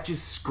trailer, that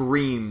just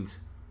screamed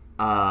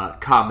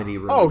comedy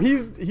relief. Oh,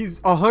 he's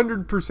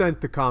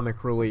 100% the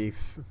comic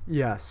relief.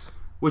 Yes.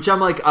 Which I'm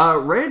like,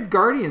 Red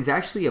Guardian's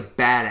actually a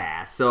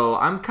badass, so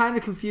I'm kind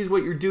of confused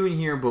what you're doing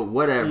here, but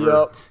whatever.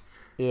 Yep.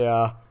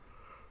 Yeah.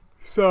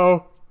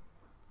 So.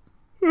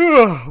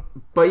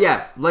 But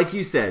yeah, like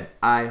you said,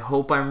 I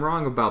hope I'm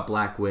wrong about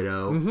Black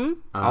Widow. Mm-hmm.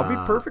 I'll be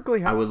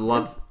perfectly happy. I would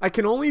love. I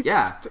can only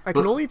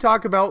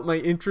talk about my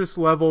interest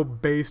level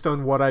based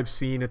on what I've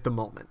seen at the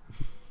moment.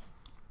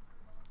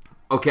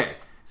 Okay,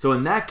 so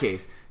in that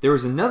case, there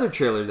was another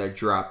trailer that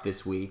dropped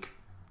this week.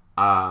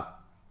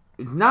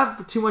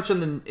 Not too much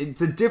on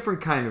it's a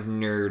different kind of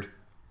nerd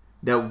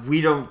that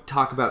we don't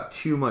talk about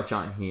too much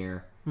on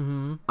here.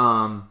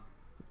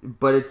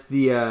 But it's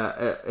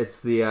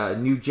the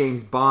new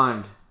James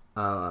Bond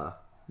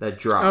that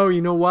dropped. Oh,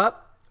 you know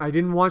what? I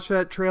didn't watch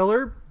that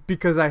trailer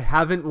because I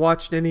haven't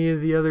watched any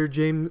of the other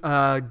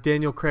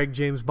Daniel Craig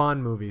James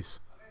Bond movies.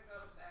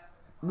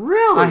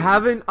 Really? I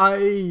haven't.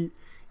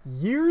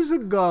 Years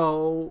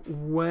ago,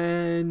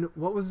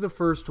 what was the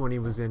first one he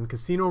was in?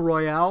 Casino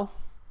Royale?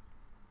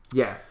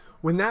 Yeah.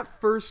 When that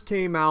first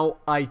came out,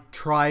 I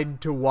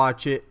tried to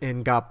watch it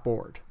and got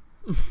bored.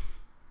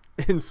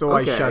 And so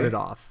I shut it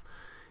off.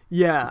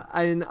 Yeah,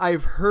 and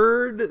I've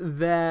heard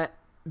that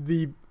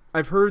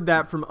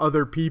from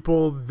other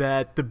people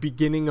that the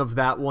beginning of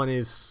that one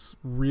is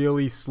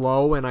really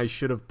slow and I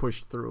should have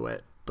pushed through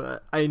it,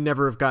 but I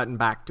never have gotten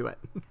back to it.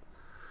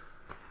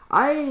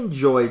 I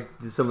enjoyed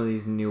some of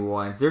these new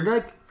ones.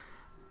 They're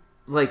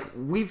like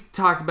we've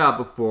talked about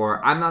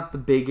before. I'm not the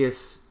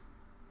biggest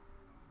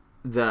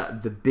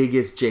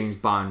James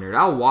Bond nerd.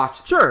 I'll watch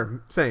them.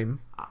 Sure, same.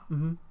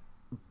 Mm-hmm.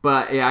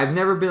 But yeah, I've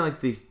never been like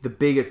the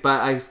biggest.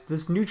 But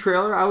this new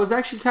trailer, I was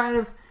actually kind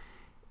of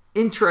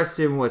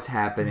interested in what's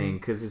happening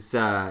because it's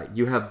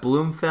you have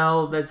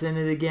Blumfeld that's in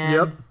it again.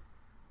 Yep.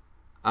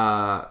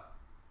 I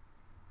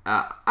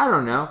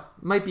don't know.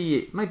 Might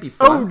be fun.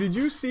 Oh, did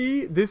you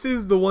see? This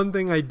is the one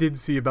thing I did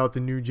see about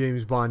the new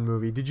James Bond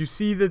movie. Did you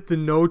see that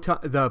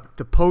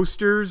the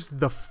posters,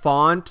 the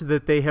font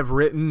that they have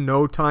written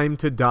 "No Time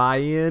to Die"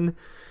 in?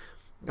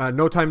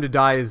 "No Time to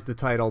Die" is the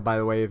title, by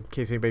the way, in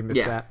case anybody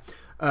missed that.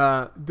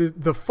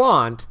 The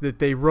font that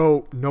they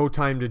wrote "No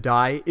Time to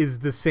Die" is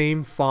the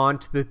same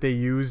font that they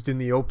used in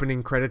the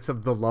opening credits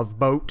of The Love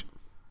Boat.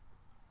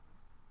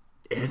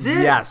 Is it?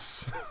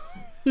 Yes.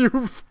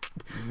 You've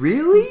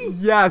really?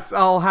 Yes,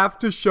 I'll have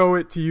to show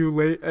it to you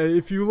later.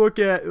 If you look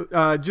at,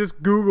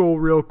 just Google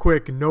real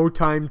quick, "No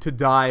Time to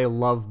Die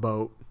Love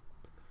Boat."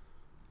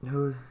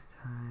 No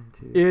time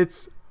to.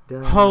 It's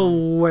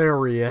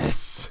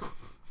hilarious.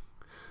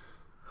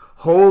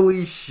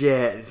 Holy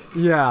shit!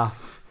 Yeah,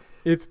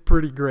 it's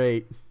pretty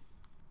great.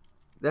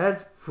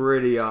 That's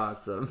pretty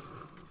awesome.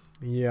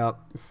 Yep.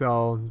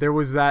 So there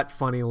was that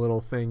funny little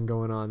thing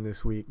going on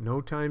this week.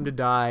 "No Time to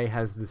Die"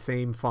 has the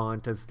same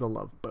font as The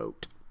Love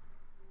Boat.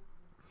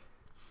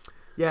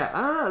 Yeah,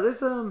 I don't know.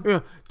 There's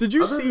Yeah. Did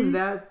you other see than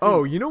that,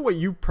 Oh, you know what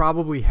you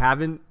probably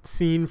haven't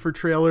seen for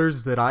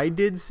trailers that I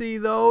did see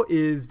though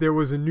is there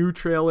was a new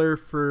trailer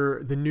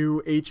for the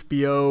new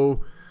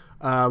HBO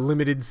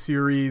limited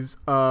series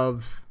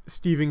of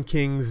Stephen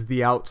King's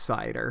The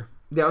Outsider.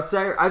 The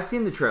Outsider. I've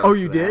seen the trailer. Oh,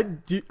 you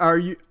did? Are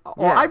you? Oh,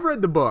 Yeah. I've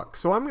read the book,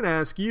 so I'm going to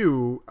ask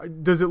you: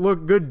 does it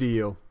look good to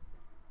you?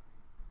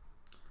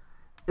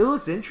 It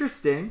looks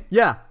interesting.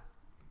 Yeah.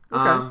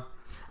 Okay.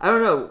 I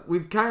don't know.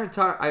 We've kind of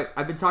talked.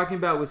 I've been talking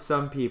about it with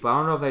some people. I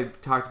don't know if I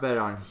talked about it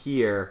on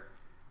here,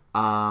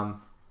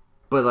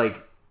 but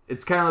like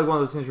it's kind of like one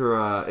of those things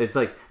where it's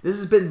like this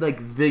has been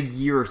like the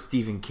year of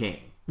Stephen King.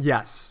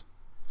 Yes.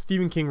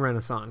 Stephen King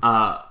Renaissance.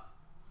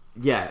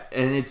 Yeah,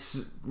 and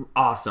it's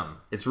awesome.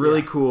 It's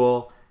really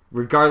cool,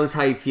 regardless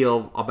how you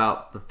feel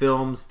about the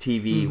films,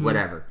 TV,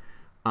 whatever.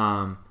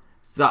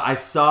 So I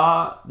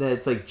saw that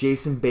it's like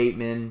Jason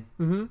Bateman.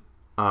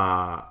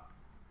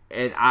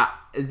 And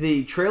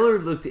the trailer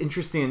looked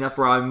interesting enough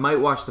where I might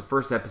watch the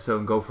first episode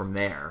and go from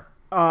there.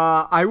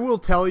 I will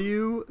tell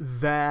you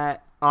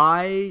that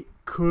I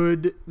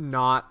could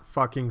not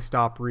fucking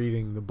stop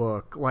reading the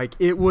book. Like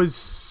it was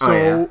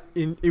so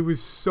it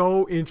was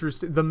so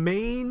interesting. The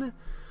main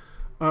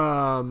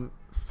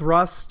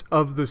thrust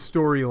of the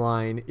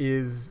storyline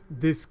is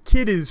this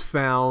kid is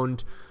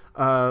found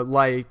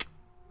like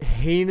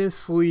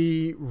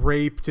heinously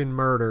raped and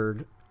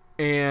murdered,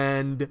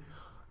 and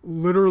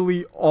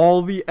literally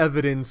all the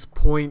evidence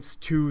points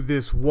to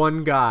this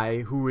one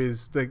guy who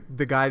is the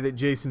guy that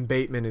Jason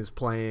Bateman is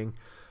playing.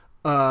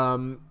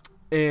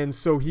 And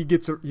so he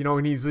gets,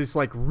 and he's this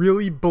like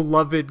really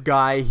beloved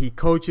guy. He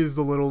coaches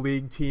the little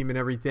league team and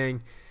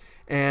everything,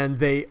 and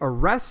they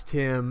arrest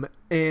him.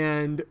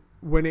 And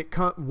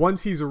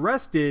once he's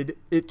arrested,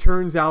 it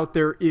turns out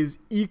there is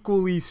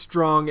equally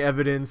strong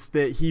evidence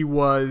that he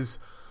was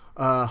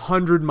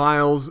 100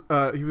 miles.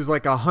 He was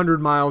like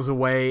 100 miles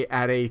away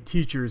at a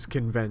teachers'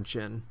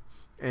 convention.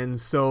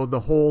 And so the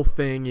whole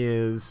thing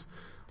is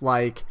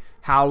like,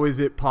 how is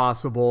it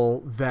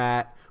possible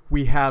that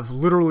we have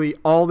literally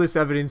all this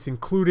evidence,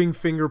 including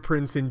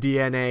fingerprints and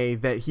DNA,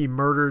 that he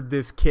murdered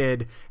this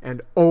kid?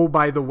 And oh,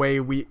 by the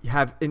way, we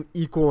have an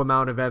equal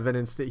amount of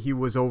evidence that he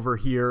was over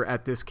here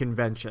at this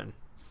convention.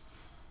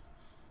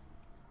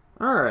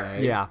 All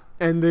right. Yeah.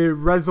 And the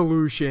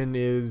resolution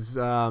is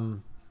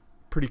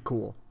pretty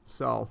cool.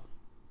 So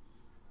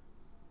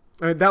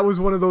that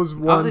was one of those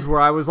ones where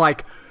I was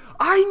like,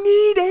 I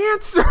need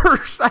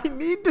answers.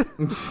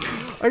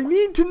 I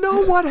need to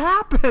know what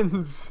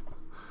happens.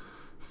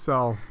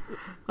 So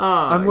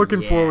I'm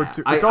looking forward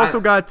to. It's also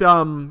got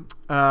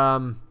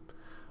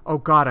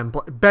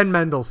Ben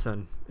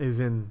Mendelsohn is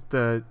in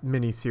the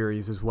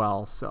miniseries as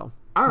well. So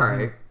all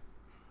right.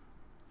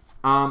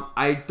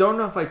 I don't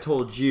know if I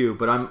told you,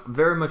 but I'm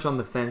very much on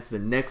the fence. The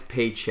next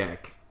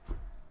paycheck,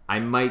 I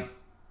might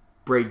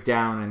break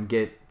down and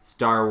get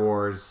Star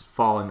Wars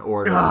Fallen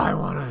Order. I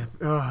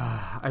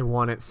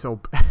want it so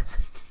bad.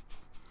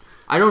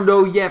 I don't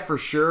know yet for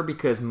sure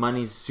because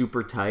money's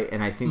super tight,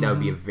 and I think that would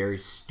be a very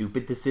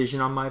stupid decision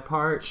on my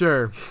part.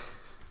 Sure.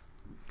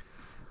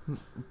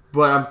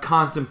 But I'm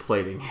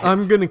contemplating it.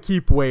 I'm going to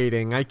keep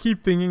waiting. I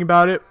keep thinking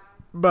about it,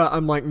 but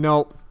I'm like,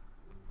 no.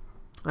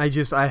 I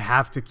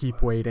have to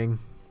keep waiting.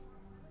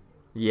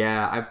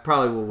 Yeah, I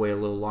probably will wait a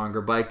little longer,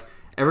 but like,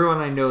 everyone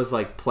I know is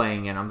like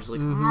playing it. I'm just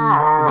like,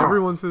 And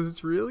everyone says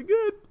it's really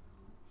good.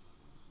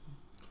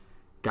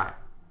 God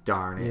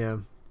darn it. Yeah.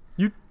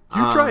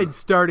 You tried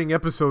starting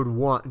episode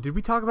 1. Did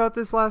we talk about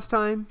this last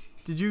time?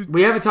 Did you?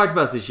 We haven't talked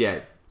about this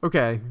yet.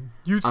 Okay.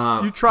 You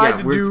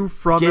tried to do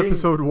from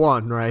episode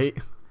 1, right?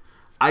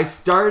 I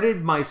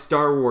started my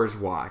Star Wars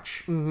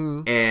watch,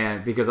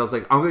 and because I was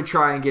like, I'm going to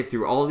try and get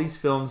through all these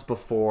films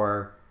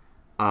before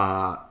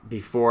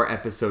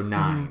episode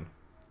 9.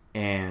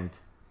 And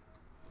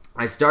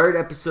I started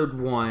episode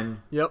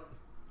 1 Yep.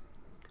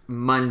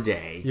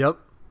 Monday. Yep.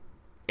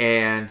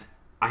 And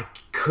I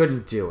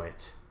couldn't do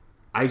it.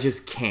 I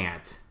just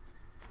can't.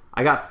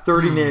 I got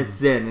 30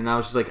 minutes in, and I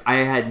was just like, I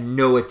had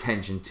no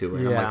attention to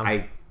it. Yeah. I'm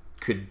like, I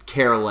could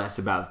care less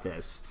about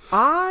this.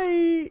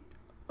 I,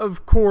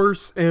 of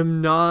course,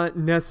 am not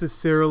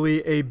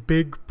necessarily a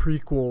big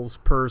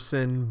prequels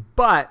person,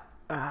 but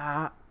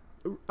I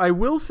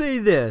will say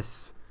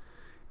this.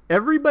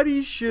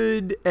 Everybody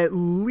should at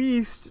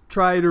least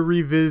try to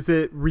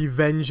revisit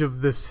Revenge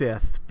of the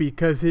Sith,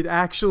 because it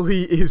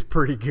actually is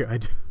pretty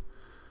good.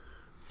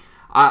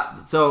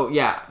 So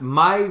yeah,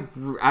 my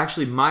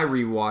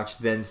rewatch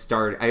then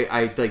started.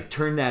 I like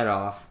turned that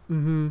off.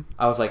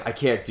 I was like, I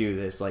can't do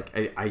this.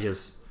 Like I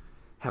just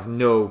have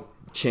no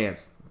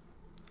chance.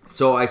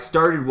 So I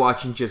started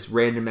watching just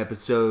random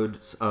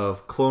episodes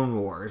of Clone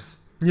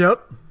Wars.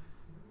 Yep.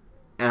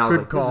 And I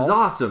was this is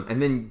awesome.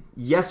 And then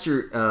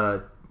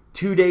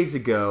 2 days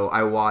ago,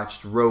 I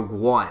watched Rogue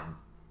One.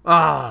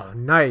 Ah,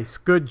 nice.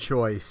 Good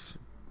choice.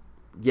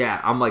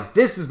 Yeah, I'm like,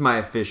 this is my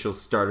official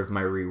start of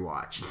my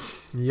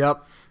rewatch.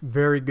 Yep,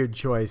 very good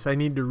choice. I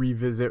need to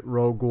revisit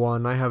Rogue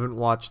One. I haven't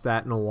watched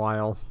that in a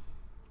while.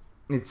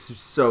 It's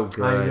so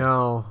good. I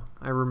know.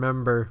 I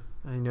remember.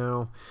 I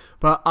know.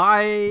 But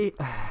I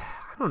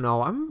don't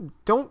know.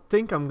 Don't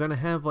think I'm going to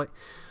have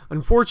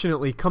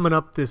unfortunately, coming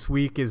up this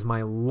week is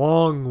my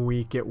long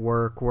week at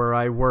work where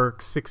I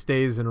work 6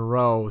 days in a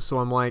row. So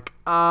I'm like,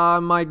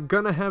 am I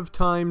going to have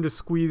time to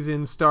squeeze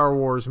in Star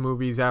Wars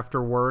movies after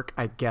work?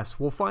 I guess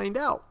we'll find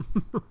out.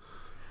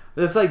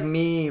 That's like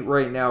me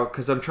right now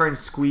because I'm trying to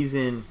squeeze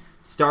in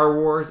Star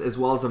Wars as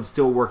well as I'm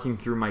still working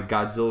through my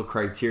Godzilla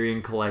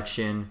Criterion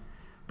collection.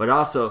 But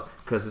also,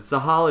 because it's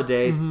the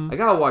holidays, I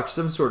got to watch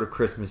some sort of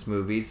Christmas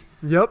movies.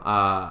 Yep.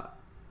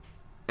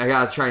 I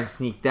gotta try and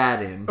sneak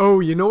that in. Oh,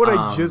 you know what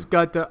I just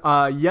got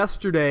to...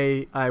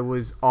 yesterday, I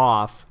was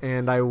off,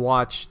 and I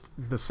watched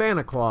the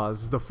Santa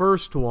Claus, the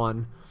first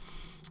one.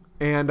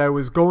 And I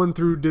was going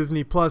through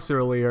Disney Plus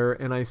earlier,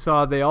 and I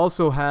saw they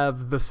also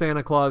have the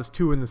Santa Claus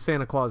 2 and the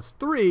Santa Claus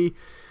 3.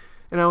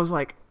 And I was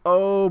like,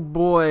 oh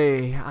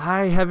boy,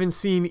 I haven't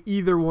seen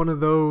either one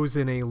of those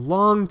in a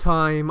long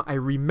time. I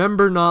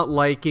remember not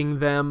liking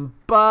them,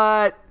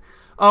 but...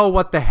 oh,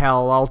 what the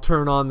hell, I'll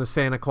turn on the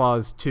Santa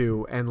Claus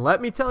 2. And let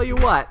me tell you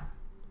what,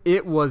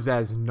 it was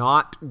as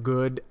not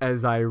good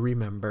as I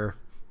remember.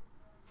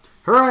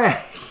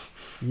 Hooray!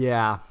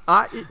 Yeah.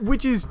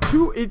 Which is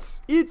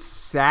it's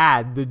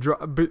sad,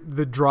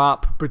 the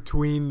drop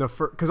between the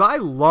first... because I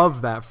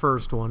love that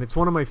first one. It's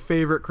one of my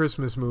favorite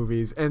Christmas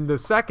movies. And the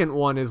second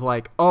one is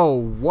like, oh,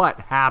 what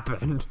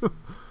happened?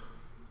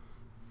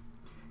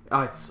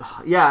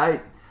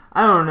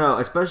 I don't know,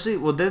 especially,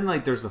 well, then,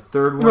 there's the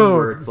third one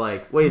where it's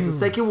like, wait, is the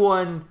second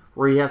one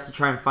where he has to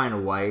try and find a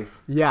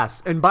wife?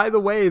 Yes, and by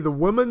the way, the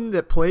woman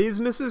that plays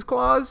Mrs.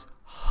 Claus,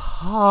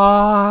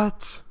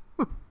 hot.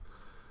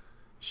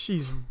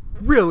 She's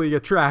really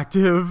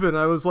attractive, and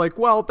I was like,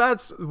 well,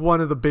 that's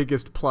one of the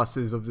biggest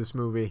pluses of this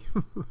movie.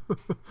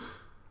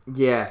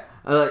 Yeah,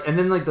 and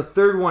then, the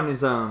third one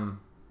is,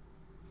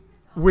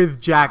 with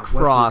Jack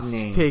Frost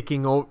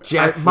taking over.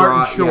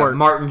 Martin Short. Yeah,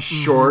 Martin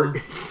Short.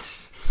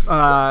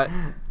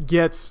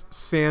 Gets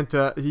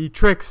Santa. He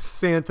tricks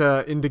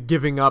Santa into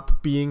giving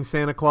up being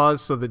Santa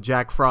Claus so that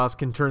Jack Frost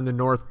can turn the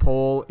North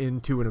Pole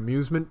into an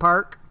amusement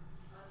park.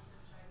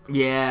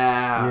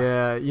 Yeah.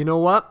 Yeah. You know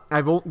what?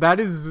 That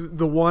is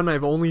the one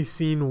I've only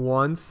seen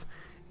once,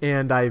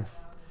 and I've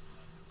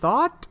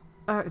thought,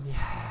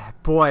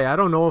 boy, I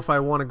don't know if I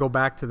want to go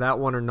back to that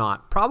one or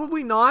not.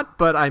 Probably not,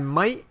 but I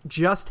might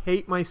just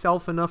hate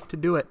myself enough to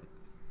do it.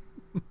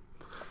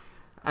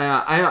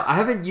 I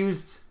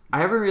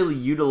haven't really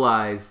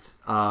utilized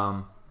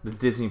the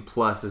Disney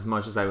Plus as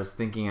much as I was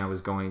thinking I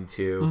was going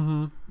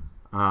to.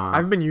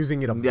 I've been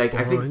using it a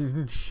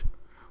bunch.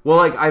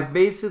 I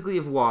basically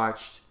have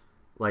watched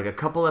a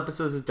couple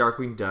episodes of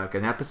Darkwing Duck,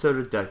 an episode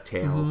of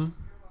DuckTales,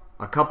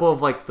 a couple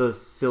of the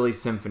Silly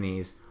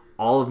Symphonies,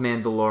 all of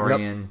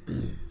Mandalorian,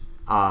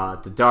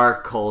 the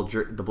Dark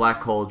Cauldron, the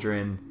Black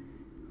Cauldron,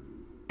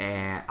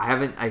 and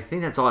I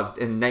think that's all.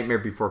 And Nightmare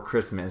Before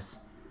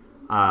Christmas.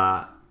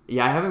 I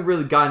haven't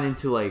really gotten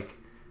into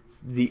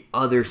the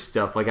other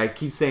stuff. I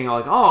keep saying,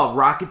 oh,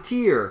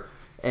 Rocketeer.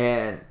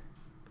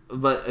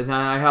 But then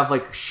I have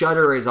like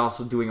Shudder is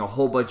also doing a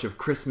whole bunch of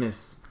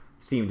Christmas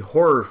themed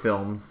horror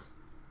films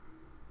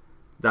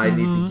that I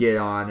need to get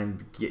on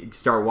and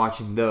start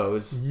watching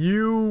those.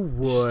 You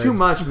would. It's too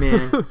much,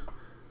 man.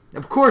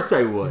 Of course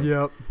I would.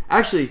 Yep.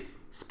 Actually,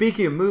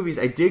 speaking of movies,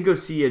 I did go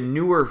see a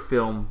newer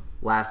film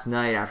last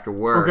night after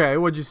work. Okay,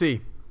 what'd you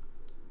see?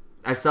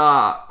 I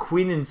saw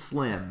Queen and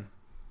Slim.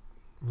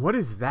 What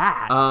is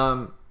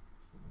that?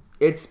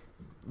 It's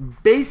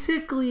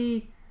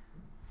basically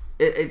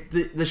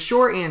the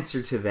short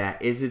answer to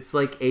that is it's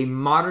like a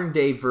modern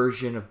day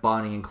version of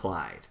Bonnie and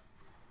Clyde.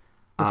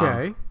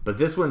 Okay. But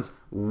this one's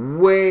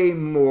way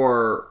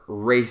more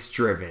race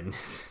driven.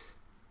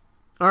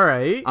 All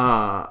right.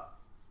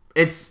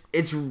 It's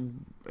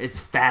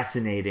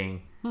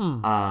fascinating.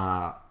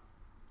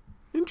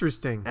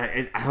 Interesting.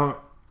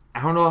 I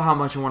don't know how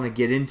much I want to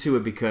get into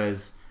it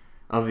because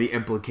of the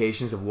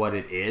implications of what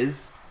it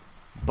is,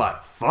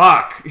 but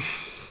fuck.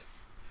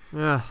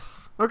 Yeah.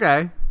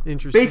 Okay.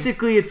 Interesting.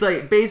 Basically, it's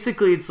like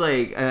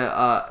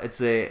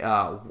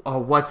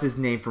what's his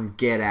name from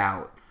Get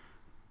Out?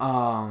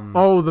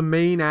 The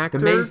main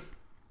actor.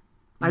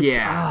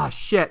 Yeah.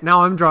 Shit.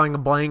 Now I'm drawing a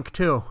blank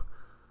too.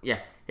 Yeah.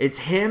 It's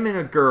him and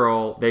a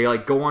girl. They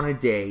like go on a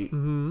date.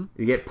 Mm-hmm.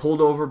 They get pulled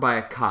over by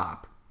a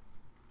cop.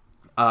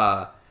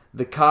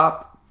 The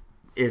cop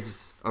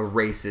is a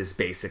racist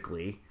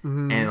basically,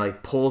 and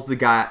like pulls the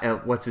guy,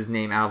 what's his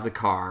name, out of the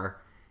car,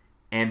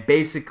 and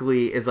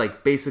basically is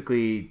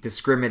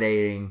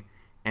discriminating,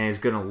 and is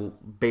gonna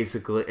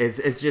basically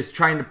is just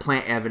trying to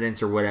plant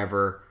evidence or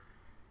whatever,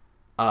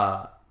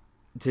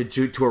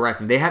 to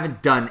arrest him. They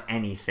haven't done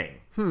anything,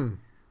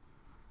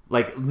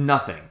 like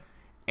nothing,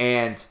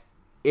 and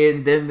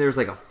then there's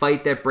like a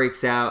fight that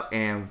breaks out,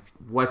 and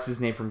what's his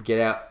name from Get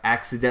Out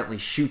accidentally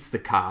shoots the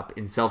cop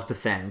in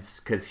self-defense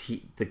because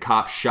the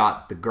cop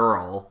shot the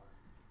girl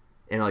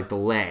in like the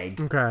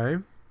leg. Okay.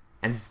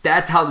 And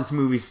that's how this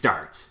movie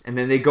starts. And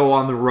then they go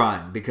on the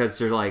run because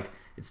they're like,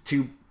 it's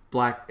two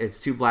black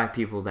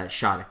people that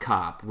shot a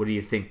cop. What do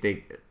you think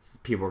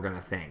people are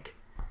gonna think?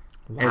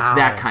 Wow. And it's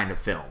that kind of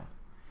film.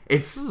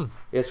 It's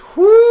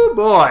whoo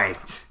boy.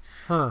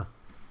 Huh.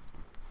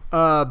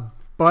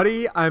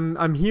 Buddy,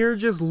 I'm here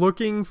just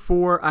looking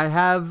for. I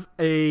have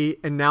a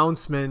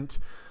announcement.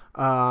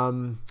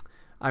 I'm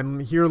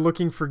here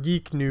looking for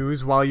geek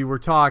news while you were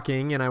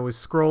talking, and I was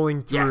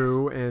scrolling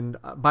through. Yes. And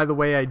by the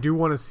way, I do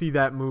want to see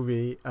that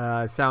movie.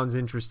 Sounds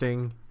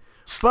interesting.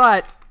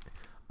 But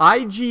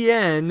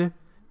IGN,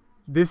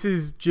 this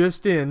is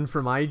just in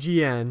from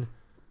IGN.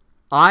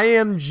 I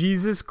Am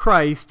Jesus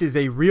Christ is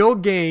a real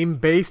game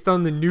based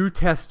on the New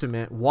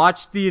Testament.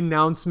 Watch the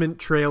announcement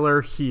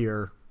trailer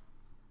here.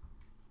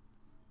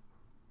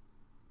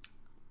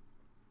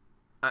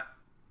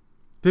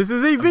 This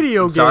is a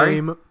video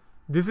game.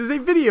 This is a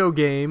video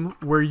game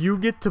where you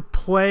get to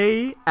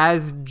play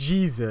as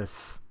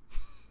Jesus.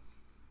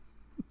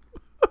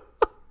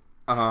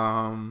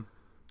 I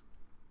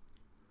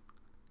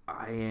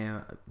Am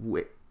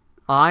what?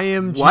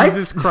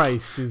 Jesus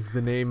Christ is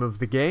the name of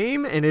the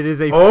game, and it is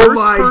a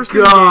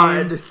first-person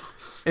game.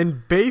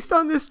 And based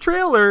on this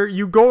trailer,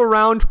 you go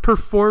around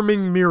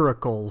performing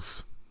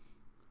miracles,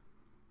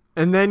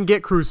 and then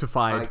get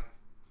crucified.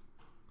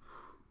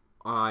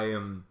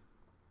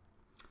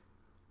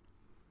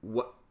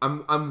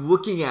 I'm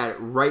looking at it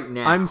right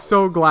now. I'm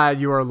so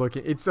glad you are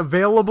looking. It's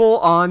available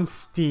on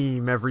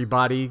Steam,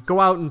 everybody. Go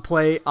out and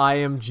play I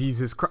Am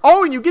Jesus Christ.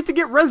 Oh, and you get to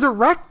get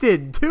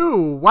resurrected,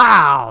 too.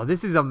 Wow,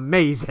 this is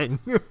amazing.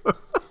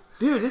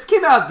 Dude, this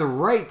came out at the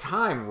right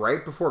time,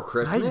 right before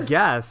Christmas? I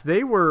guess.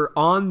 They were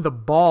on the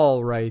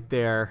ball right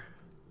there.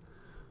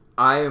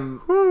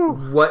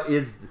 What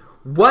is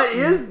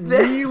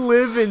this? We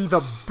live in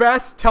the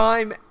best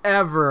time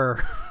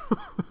ever.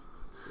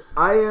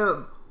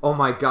 Oh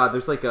my god,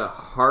 there's like a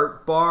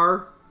heart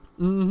bar.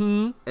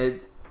 Mm-hmm.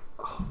 And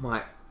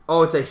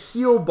it's a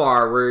heal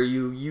bar where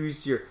you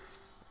use your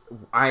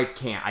I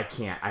can't. I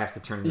have to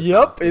turn this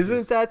off. Yep,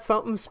 isn't that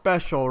something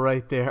special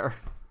right there?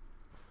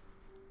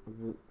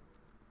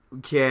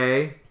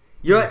 Okay.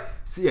 You know what?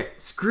 So yeah,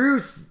 screw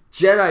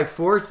Jedi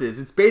forces.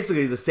 It's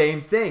basically the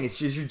same thing. It's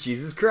just your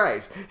Jesus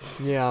Christ.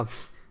 Yeah.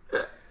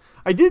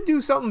 I did do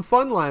something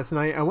fun last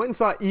night. I went and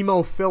saw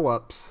Emo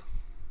Phillips.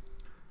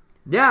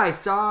 Yeah, I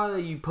saw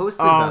that you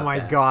posted about that. Oh my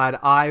god,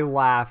 I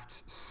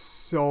laughed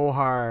so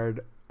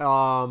hard.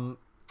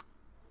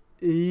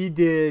 He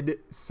did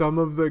some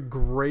of the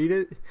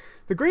greatest.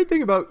 The great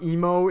thing about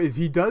Emo is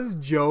he does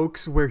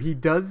jokes where he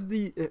does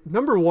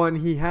number one,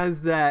 he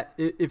has that.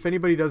 If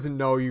anybody doesn't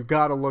know, you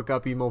gotta look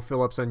up Emo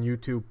Phillips on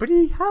YouTube. But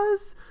he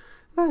has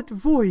that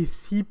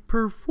voice he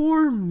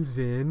performs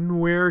in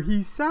where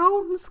he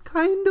sounds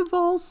kind of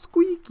all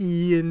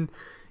squeaky and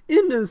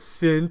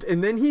innocent,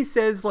 and then he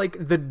says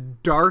like the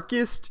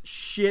darkest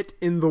shit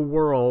in the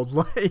world.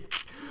 Like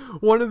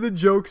one of the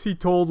jokes he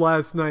told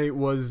last night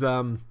was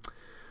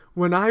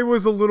when I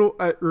was a little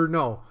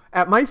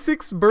At my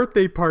 6th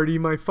birthday party,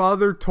 my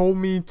father told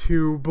me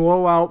to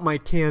blow out my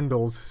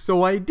candles,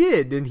 so I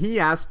did, and he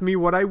asked me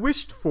what I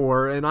wished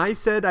for, and I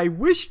said, I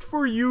wished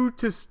for you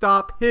to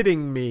stop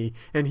hitting me,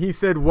 and he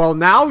said, well,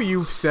 now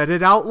you've said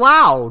it out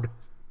loud.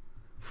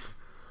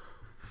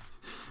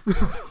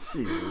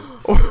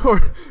 Or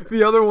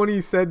the other one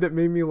he said that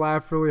made me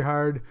laugh really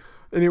hard,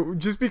 and it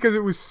just because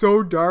it was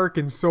so dark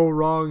and so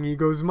wrong, he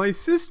goes, my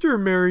sister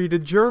married a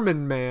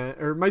German man,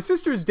 or my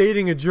sister's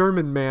dating a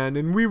German man,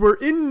 and we were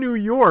in New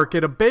York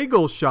at a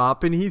bagel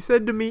shop, and he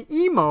said to me,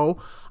 Emo,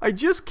 I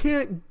just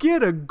can't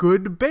get a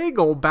good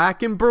bagel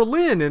back in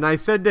Berlin. And I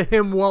said to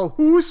him, well,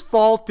 whose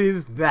fault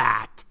is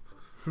that?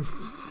 I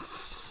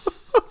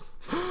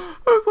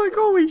was like,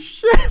 holy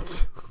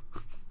shit.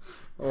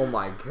 Oh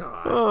my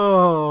god.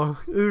 Oh,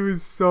 it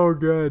was so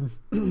good.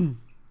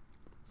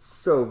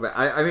 So bad.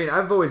 I mean,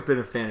 I've always been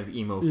a fan of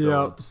emo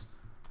films.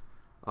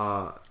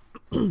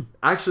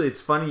 Actually,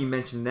 it's funny you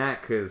mentioned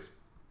that because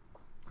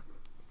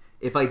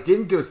if I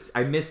didn't go,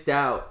 I missed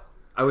out.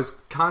 I was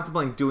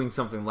contemplating doing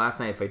something last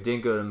night if I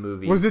didn't go to the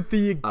movie. Was it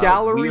the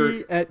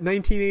gallery at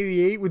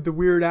 1988 with the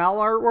Weird Al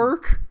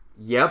artwork?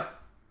 Yep.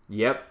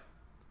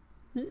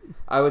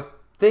 I was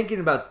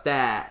thinking about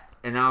that.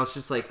 And I was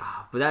just like,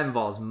 but that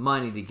involves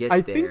money to get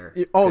there.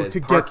 To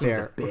get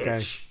there. A bitch. Okay.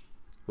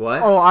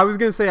 What? Oh, I was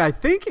going to say, I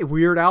think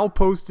Weird Al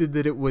posted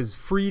that it was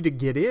free to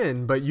get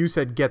in, but you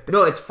said get there.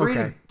 No, it's free.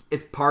 Okay.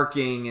 It's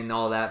parking and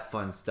all that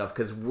fun stuff.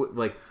 Because,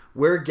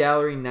 where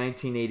Gallery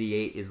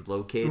 1988 is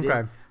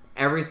located,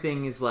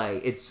 everything is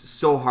it's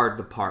so hard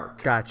to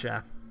park.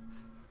 Gotcha.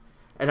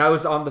 And I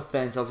was on the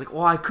fence. I was like,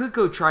 well, I could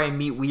go try and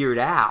meet Weird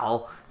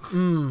Al.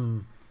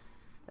 And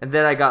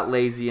then I got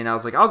lazy and I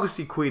was like, I'll go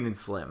see Queen and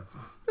Slim.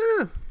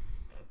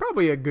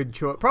 Probably a good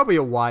choice. Probably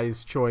a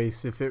wise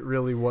choice if it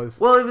really was.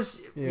 Well, it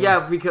was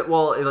because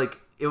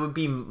it would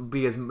be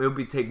because it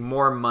would take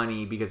more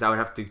money because I would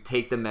have to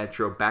take the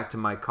metro back to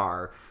my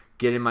car,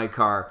 get in my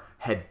car,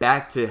 head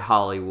back to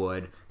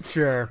Hollywood.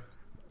 Sure,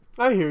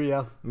 I hear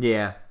ya.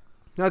 Yeah,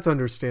 that's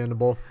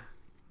understandable.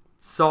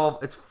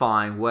 It's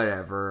fine,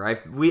 whatever.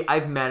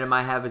 I've met him.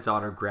 I have his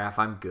autograph.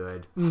 I'm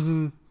good.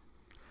 Mm-hmm.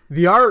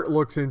 The art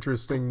looks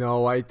interesting,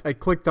 though. I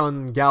clicked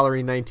on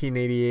Gallery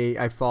 1988.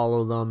 I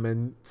follow them,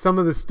 and some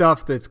of the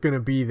stuff that's going to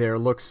be there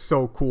looks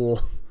so cool.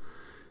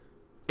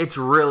 It's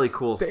really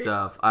cool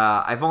stuff.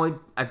 I've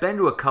been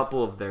to a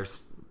couple of their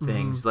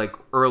things,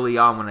 early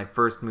on when I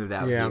first moved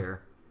out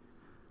here.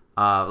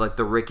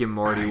 The Rick and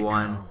Morty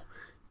one.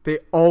 They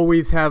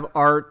always have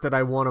art that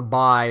I want to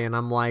buy, and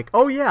I'm like,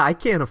 oh yeah, I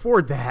can't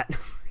afford that.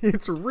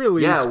 It's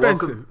really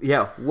expensive.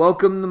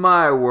 Welcome to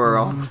my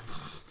world.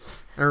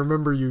 I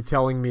remember you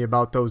telling me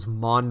about those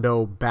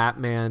Mondo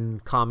Batman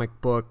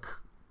comic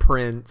book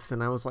prints,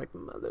 and I was like,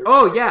 mother.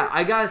 Oh, yeah.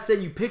 I got to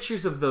send you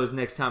pictures of those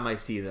next time I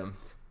see them.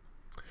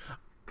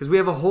 Because we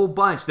have a whole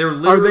bunch. They're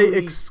literally... Are they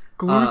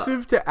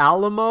exclusive to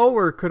Alamo,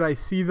 or could I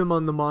see them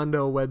on the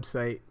Mondo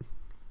website?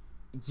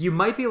 You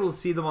might be able to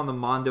see them on the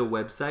Mondo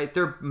website.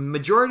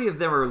 Majority of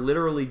them are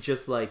literally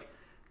just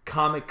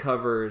comic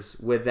covers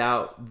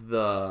without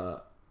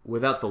the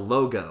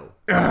logo.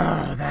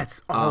 Ugh,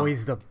 that's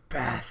always the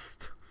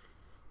best.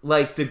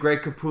 Like the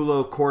Greg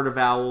Capullo Court of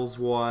Owls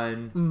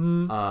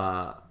one,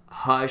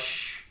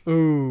 Hush, the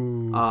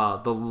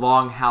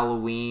Long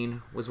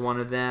Halloween was one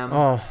of them.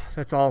 Oh,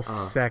 that's all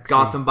sexy.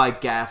 Gotham by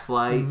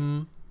Gaslight.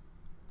 Mm-hmm.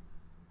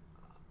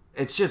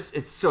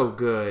 It's so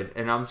good,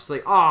 and I'm just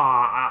like,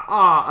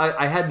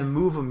 I had to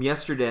move them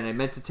yesterday, and I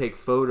meant to take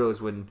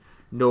photos when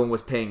no one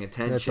was paying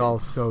attention. That's all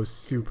so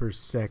super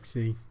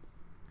sexy.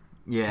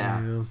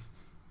 Yeah.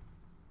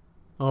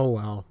 Oh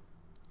well.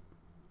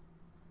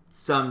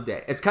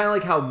 Someday. It's kind of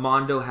like how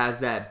Mondo has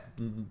that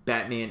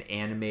Batman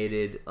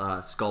animated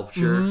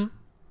sculpture. Mm-hmm.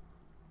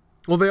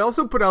 Well, they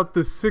also put out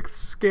the 6th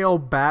scale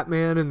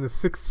Batman and the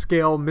 6th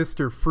scale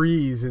Mr.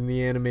 Freeze in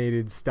the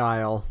animated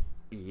style.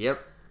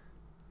 Yep.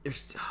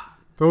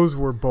 Those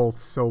were both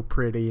so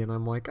pretty, and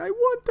I'm like, I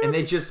want them. And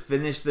they just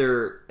finished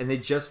their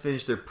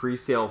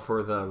pre-sale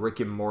for the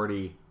Rick and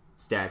Morty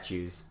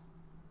statues.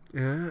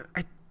 Did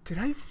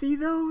I see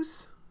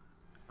those?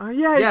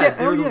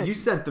 You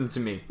sent them to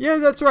me. Yeah,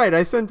 that's right.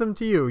 I sent them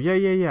to you.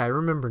 Yeah. I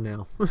remember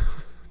now.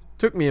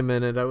 Took me a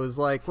minute. I was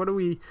like,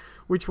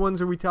 which ones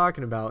are we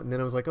talking about? And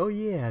then I was like, oh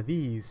yeah,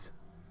 these.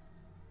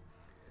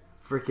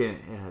 Freaking,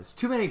 it's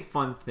too many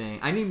fun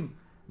things.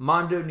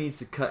 Mondo needs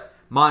to cut.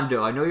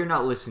 Mondo, I know you're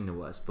not listening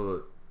to us,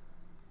 but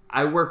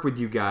I work with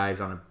you guys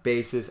on a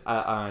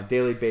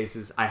daily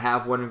basis. I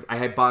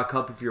had bought a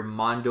couple of your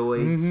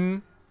Mondoids. Mm-hmm.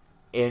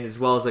 And as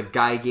well as a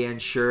Gigan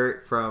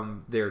shirt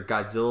from their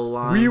Godzilla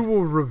line. We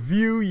will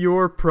review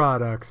your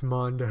products,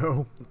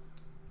 Mondo.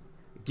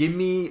 Give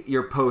me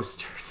your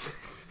posters.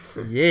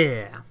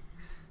 Yeah.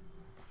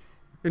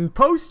 And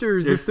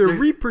posters, if they're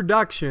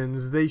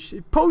reproductions,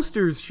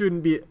 posters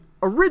shouldn't be...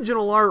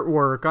 Original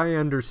artwork, I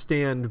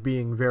understand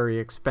being very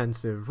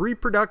expensive.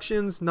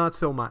 Reproductions, not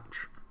so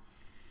much.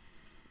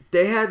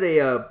 They had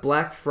a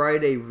Black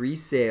Friday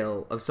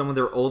resale of some of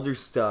their older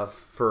stuff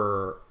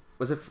for...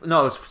 it was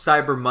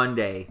Cyber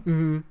Monday.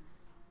 Mm-hmm.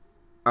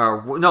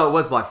 No, it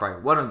was Black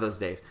Friday. One of those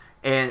days.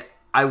 And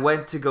I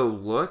went to go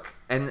look,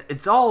 and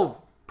it's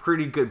all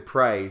pretty good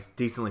price,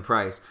 decently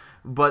priced.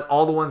 But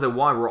all the ones I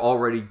wanted were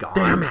already gone.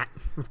 Damn it!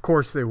 Of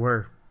course they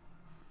were.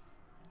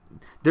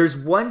 There's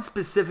one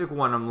specific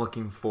one I'm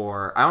looking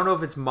for. I don't know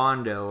if it's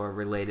Mondo or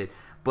related,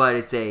 but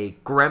it's a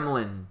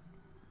Gremlin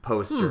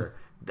poster.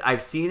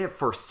 I've seen it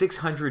for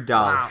 $600.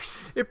 Wow.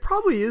 It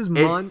probably is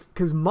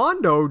because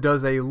Mondo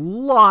does a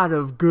lot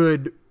of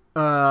good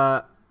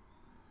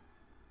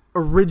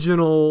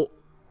original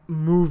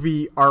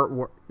movie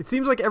artwork. It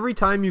seems like every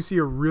time you see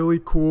a really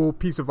cool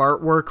piece of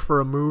artwork for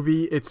a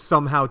movie, it's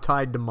somehow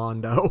tied to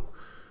Mondo.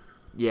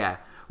 Yeah.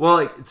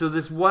 Well, so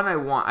this one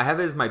I have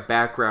it as my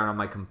background on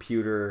my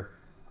computer,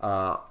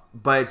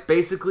 but it's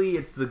basically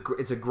it's a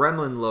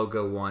Gremlin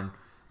logo one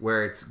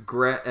where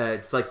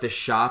it's like the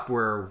shop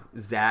where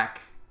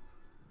Zach,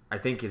 I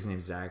think his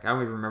name's Zach. I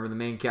don't even remember the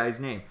main guy's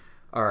name.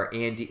 Or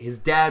Andy, his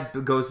dad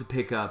goes to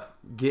picks up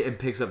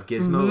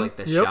Gizmo, like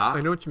the shop.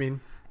 I know what you mean.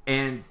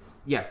 And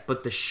yeah,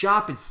 but the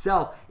shop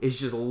itself is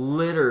just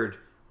littered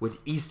with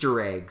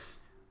Easter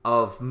eggs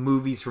of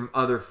movies from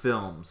other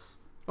films.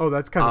 Oh,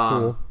 that's kind of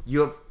cool.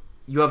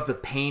 You have the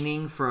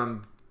painting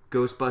from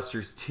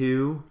Ghostbusters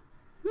 2.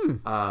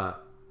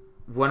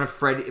 One of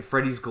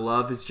Freddy's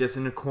glove is just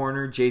in a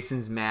corner.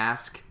 Jason's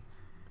mask.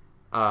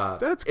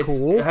 That's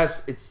cool.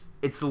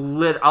 It's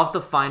lit. I'll have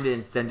to find it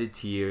and send it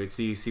to you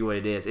so you see what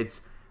it is.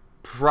 It's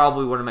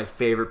probably one of my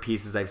favorite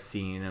pieces I've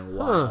seen in a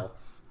while.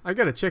 I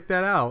gotta check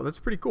that out. That's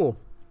pretty cool.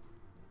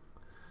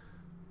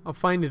 I'll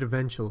find it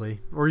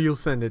eventually, or you'll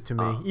send it to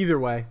me. Either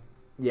way.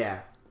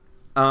 Yeah.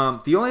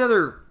 The only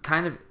other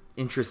kind of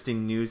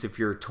interesting news, if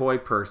you're a toy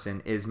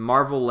person, is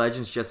Marvel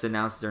Legends just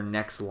announced their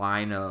next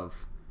line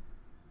of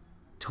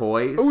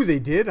toys. Oh, they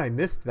did? I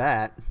missed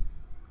that.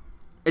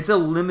 It's a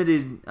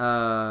limited.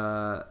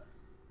 I'm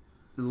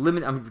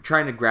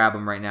trying to grab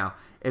them right now.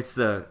 It's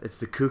the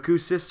Cuckoo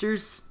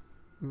Sisters.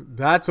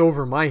 That's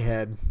over my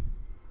head.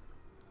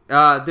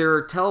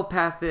 They're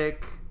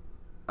telepathic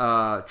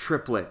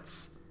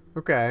triplets.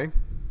 Okay.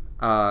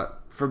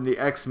 From the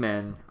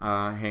X-Men.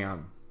 Hang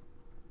on.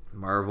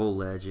 Marvel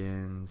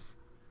Legends.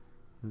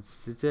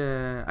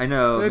 I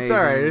know. It's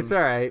amazing.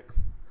 all right.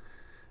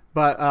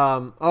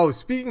 But,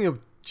 speaking of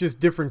just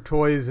different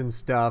toys and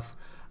stuff,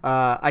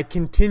 I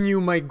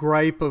continue my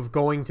gripe of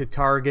going to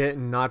Target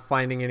and not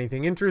finding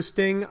anything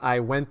interesting. I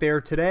went there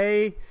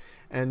today,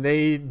 and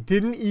they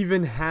didn't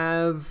even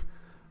have...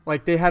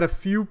 Like, they had a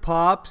few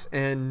pops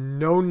and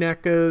no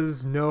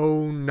NECAs,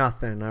 no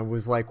nothing. I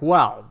was like,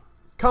 well,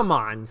 come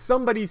on.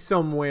 Somebody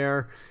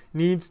somewhere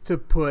needs to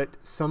put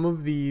some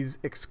of these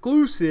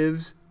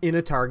exclusives in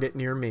a Target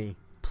near me.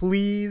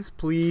 Please,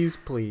 please,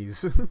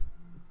 please.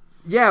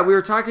 Yeah, we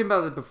were talking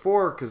about it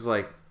before because,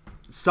 like,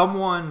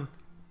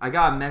 I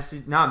got a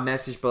message, not a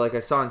message, but, like, I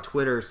saw on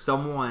Twitter,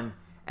 someone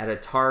at a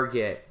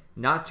Target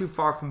not too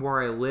far from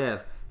where I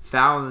live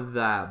found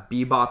the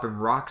Bebop and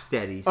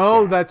Rocksteady set.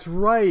 Oh, that's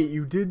right.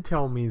 You did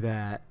tell me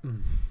that.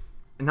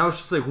 And I was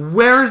just like,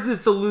 where is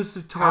this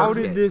elusive Target? How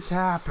did this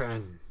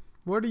happen?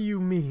 What do you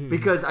mean?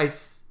 Because I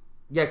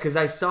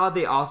saw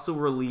they also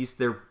released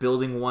their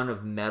building one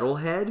of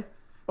Metalhead.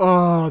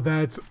 Oh,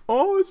 that's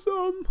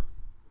awesome.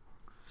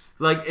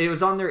 Like, it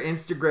was on their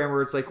Instagram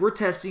where it's like, we're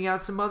testing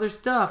out some other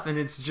stuff. And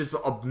it's just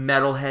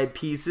Metalhead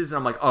pieces. And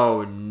I'm like,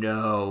 oh,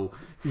 no.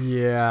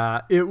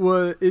 Yeah,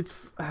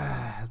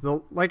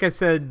 like I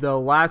said, the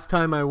last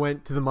time I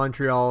went to the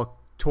Montreal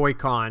Toy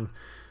Con,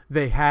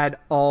 they had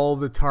all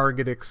the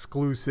Target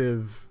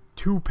exclusive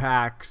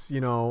 2-packs,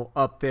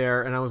 up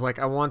there. And I was like,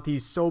 I want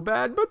these so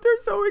bad, but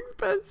they're so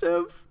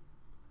expensive.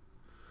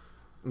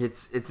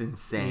 It's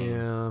insane.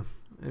 Yeah,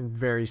 and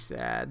very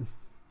sad.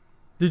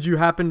 Did you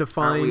happen to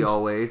find... Aren't we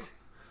always?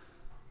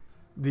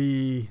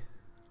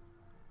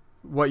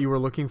 What you were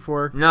looking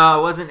for? No, I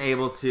wasn't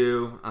able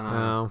to.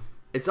 No.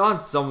 It's on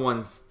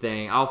someone's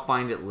thing. I'll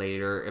find it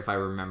later if I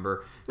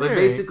remember. But Right.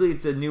 basically,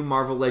 it's a new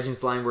Marvel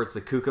Legends line where it's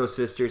the Cuckoo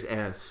Sisters and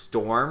a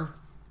Storm.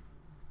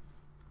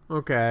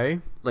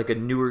 Okay. Like a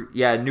newer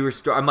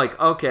Storm. I'm like,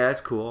 okay,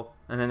 that's cool.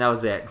 And then that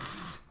was it.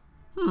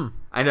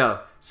 I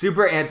know.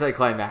 Super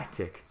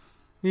anticlimactic.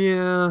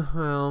 Yeah,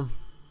 well,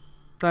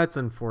 that's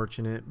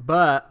unfortunate.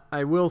 But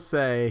I will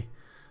say,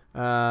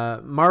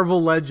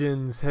 Marvel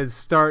Legends has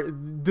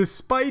started,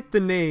 despite the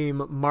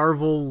name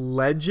Marvel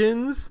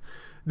Legends,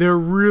 they're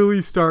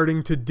really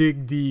starting to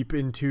dig deep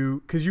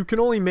into, because you can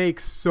only make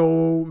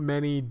so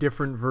many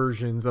different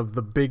versions of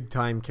the big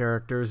time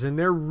characters, and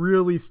they're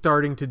really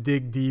starting to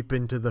dig deep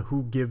into the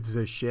who gives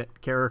a shit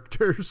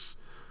characters.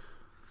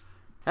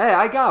 Hey,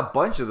 I got a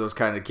bunch of those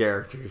kind of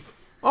characters.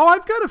 Oh,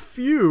 I've got a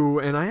few,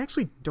 and I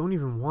actually don't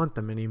even want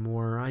them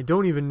anymore. I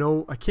don't even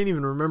know, I can't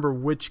even remember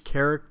which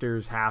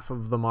characters half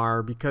of them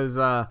are, because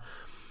I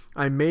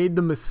made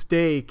the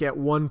mistake at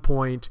one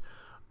point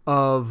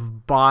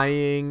of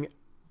buying,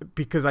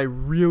 because I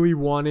really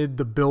wanted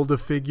the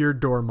Build-A-Figure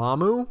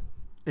Dormammu,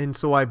 and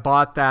so I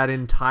bought that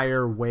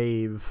entire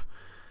wave.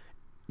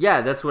 Yeah,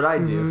 that's what I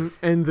do.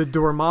 And the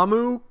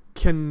Dormammu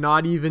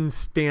cannot even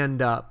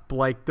stand up.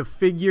 Like the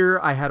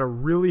figure, I had a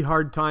really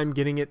hard time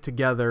getting it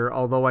together,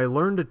 although I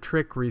learned a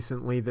trick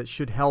recently that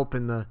should help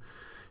in the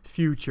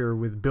future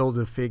with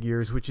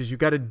Build-A-Figures, which is you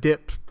got to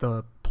dip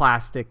the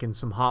plastic in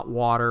some hot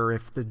water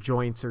if the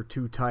joints are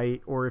too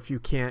tight, or if you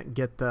can't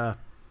get the...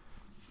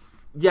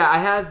 Yeah, I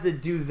had to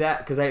do that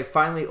because I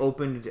finally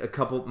opened a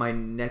couple of my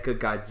NECA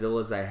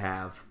Godzillas I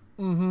have,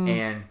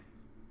 and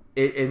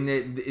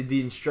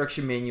the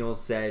instruction manual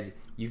said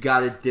you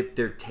got to dip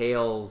their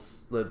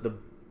tails, the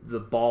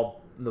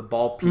ball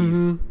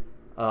piece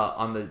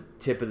on the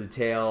tip of the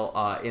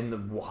tail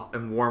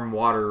in warm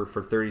water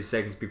for 30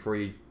 seconds before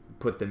you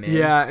put them in.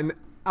 Yeah, and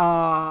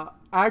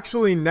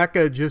actually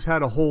NECA just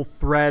had a whole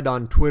thread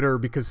on Twitter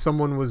because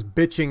someone was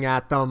bitching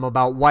at them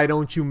about why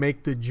don't you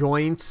make the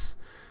joints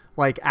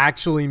like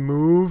actually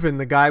move, and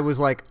the guy was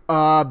like,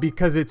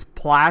 because it's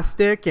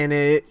plastic and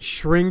it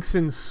shrinks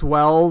and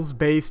swells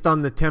based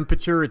on the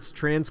temperature it's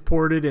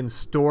transported and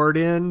stored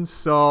in,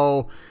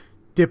 so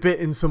dip it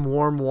in some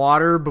warm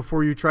water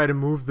before you try to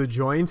move the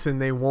joints and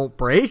they won't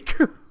break.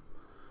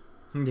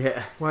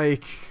 Yeah.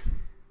 Like,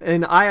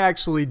 and I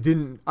actually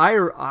didn't,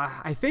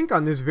 I think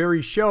on this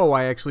very show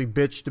I actually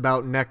bitched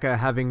about NECA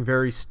having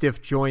very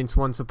stiff joints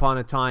once upon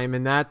a time,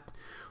 and that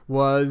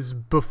was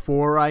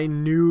before I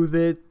knew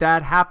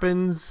that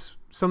happens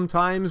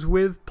sometimes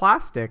with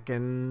plastic,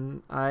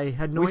 and I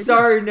had no idea. We're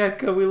sorry,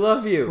 NECA. We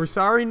love you. We're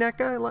sorry,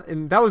 NECA.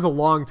 And that was a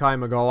long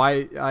time ago.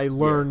 I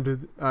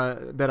learned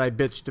that I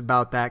bitched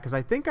about that because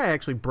I think I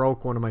actually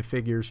broke one of my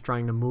figures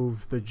trying to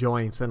move the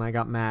joints, and I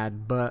got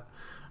mad. But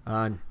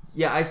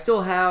yeah, I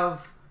still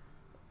have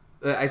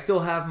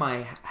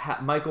my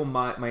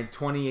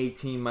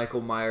 2018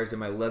 Michael Myers and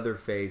my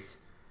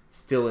Leatherface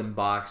still in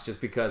box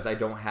just because I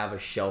don't have a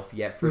shelf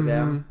yet for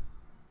them.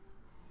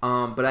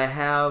 But I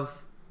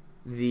have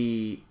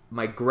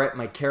my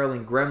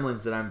Carolyn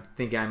Gremlins that I'm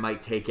thinking I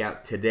might take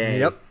out today.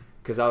 Yep.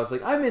 Because I was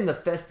like, I'm in the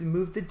festive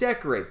mood to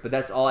decorate, but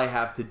that's all I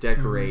have to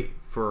decorate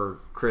for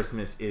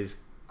Christmas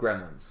is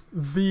Gremlins.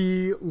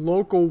 The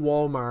local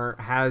Walmart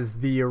has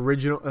the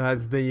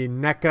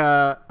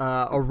NECA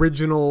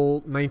original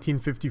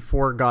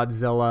 1954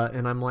 Godzilla,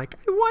 and I'm like,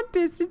 I want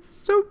this. It's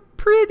so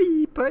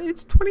pretty, but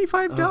it's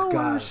 $25. Oh,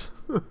 God.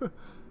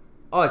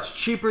 Oh, it's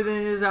cheaper than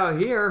it is out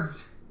here.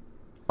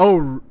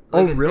 Oh,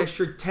 An really?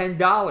 extra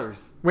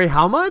 $10. Wait,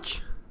 how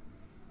much?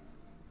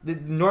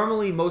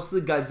 Normally, most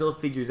of the Godzilla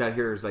figures out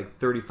here is like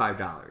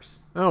 $35.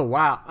 Oh,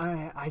 wow.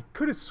 I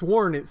could have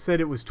sworn it said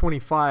it was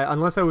 25,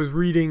 unless I was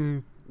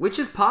reading. Which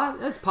is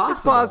that's possible.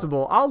 It's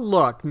possible. I'll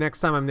look next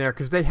time I'm there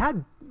because they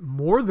had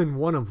more than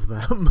one of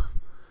them.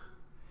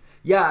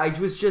 Yeah, I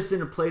was just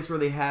in a place where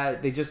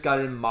they just got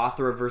in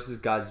Mothra versus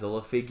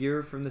Godzilla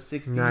figure from the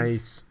 60s.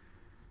 Nice.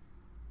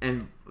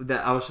 And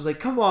that I was just like,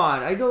 come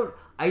on,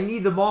 I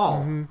need them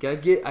all. I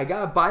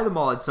gotta buy them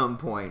all at some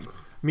point.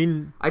 I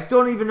mean, I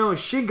still don't even know a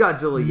Shin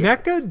Godzilla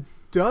yet. NECA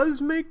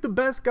does make the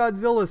best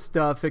Godzilla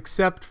stuff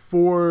except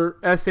for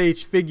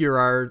SH figure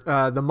art,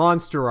 the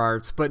monster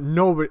arts, but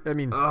nobody, I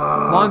mean,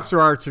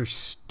 monster arts are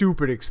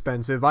stupid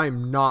expensive.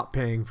 I'm not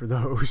paying for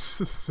those.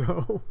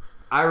 So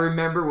I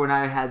remember when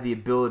I had the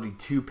ability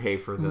to pay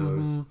for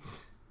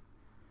those.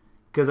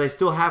 Because I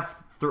still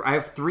have I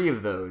have 3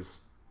 of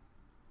those.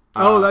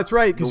 Oh, that's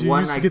right, because you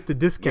used to get the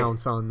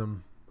discounts yeah. on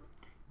them.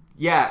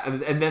 Yeah,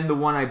 and then the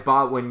one I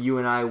bought when you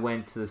and I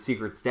went to the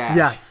secret stash.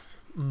 Yes.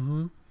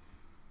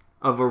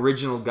 Of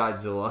original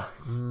Godzilla.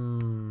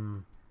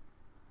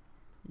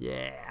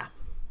 Yeah.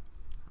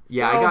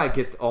 Yeah, I gotta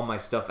get all my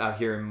stuff out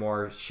here in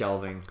more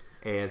shelving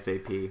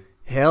ASAP.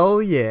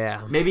 Hell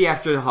yeah. Maybe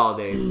after the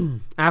holidays.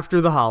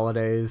 After the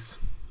holidays.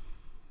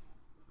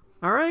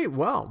 All right,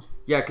 well.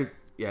 Yeah,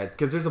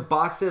 because there's a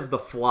box set of The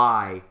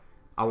Fly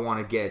I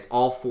want to get. It's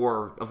all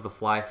 4 of the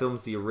Fly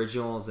films, the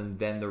originals, and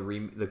then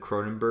the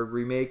Cronenberg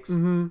remakes.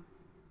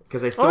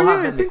 Because I still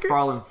have that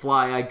McFarlane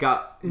Fly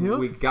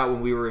we got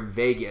when we were in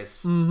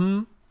Vegas.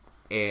 And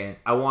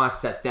I want to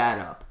set that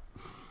up.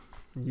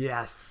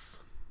 Yes.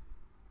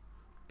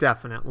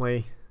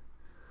 Definitely.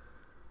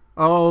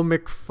 Oh,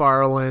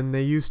 McFarlane.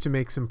 They used to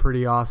make some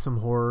pretty awesome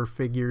horror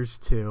figures,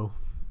 too.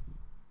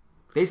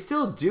 They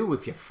still do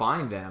if you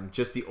find them,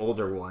 just the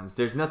older ones.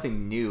 There's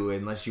nothing new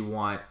unless you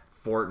want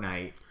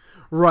Fortnite.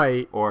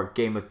 Right. Or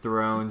Game of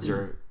Thrones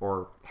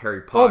or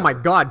Harry Potter. Oh my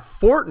God,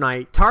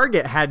 Fortnite.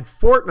 Target had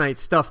Fortnite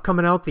stuff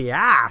coming out the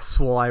ass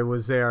while I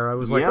was there. I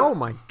was like, oh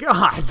my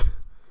God.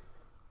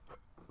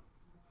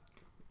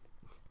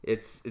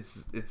 It's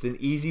an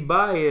easy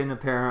buy-in,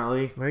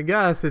 apparently. I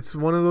guess it's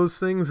one of those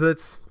things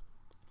that's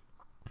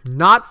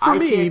not for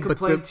me. I can't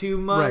complain too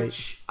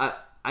much. Right.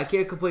 I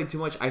can't complain too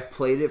much. I've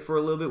played it for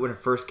a little bit when it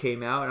first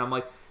came out, and I'm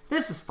like,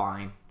 this is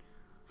fine.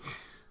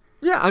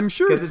 Yeah, I'm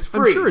sure it's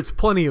free. I'm sure it's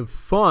plenty of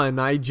fun.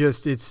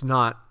 It's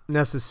not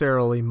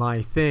necessarily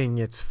my thing.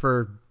 It's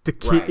for the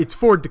Right. It's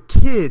for the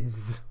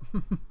kids.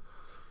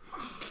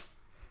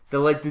 They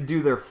like to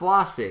do their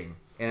flossing,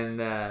 and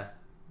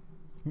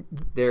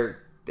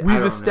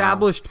We've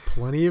established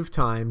plenty of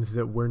times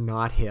that we're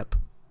not hip.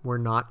 We're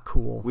not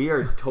cool. We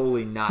are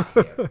totally not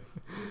hip.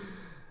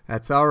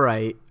 That's all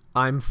right.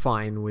 I'm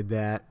fine with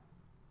that.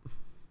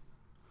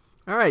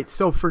 All right,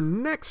 so for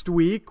next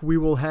week, we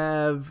will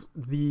have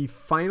the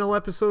final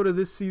episode of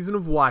this season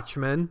of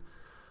Watchmen.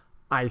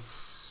 I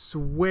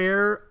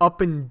swear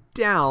up and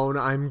down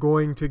I'm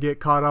going to get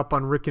caught up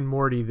on Rick and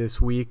Morty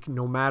this week,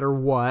 no matter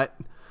what.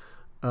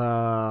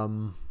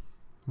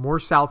 More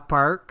South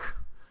Park.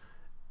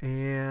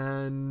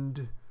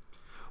 And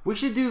we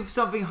should do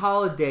something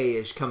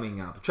holiday-ish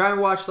coming up. Try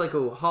and watch like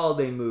a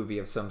holiday movie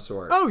of some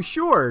sort. Oh,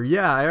 sure.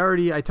 Yeah,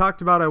 I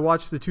talked about I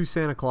watched the 2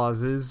 Santa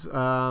Clauses.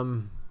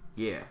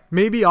 Yeah.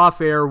 Maybe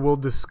off air we'll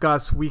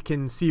discuss. We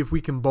can see if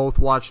we can both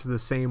watch the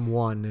same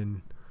one.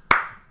 And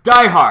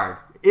Die Hard.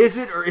 Is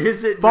it or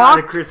is it not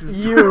a Christmas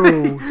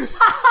movie? You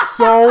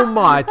so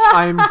much.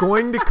 I'm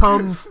going to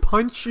come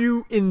punch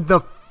you in the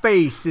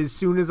face as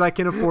soon as I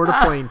can afford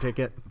a plane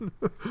ticket.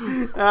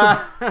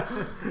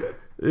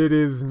 It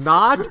is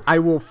not. I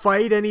will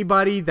fight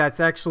anybody. That's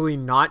actually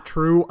not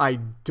true. I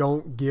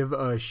don't give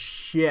a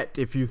shit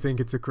if you think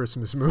it's a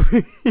Christmas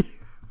movie.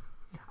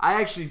 I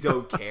actually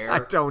don't care. I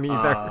don't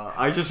either.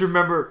 I just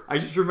remember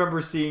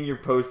seeing your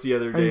post the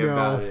other day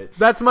about it.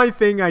 That's my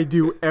thing I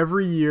do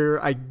every year.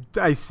 I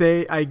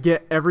say I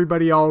get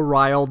everybody all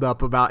riled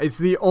up about. It's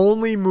the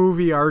only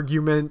movie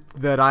argument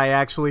that I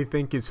actually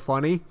think is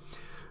funny.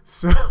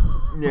 So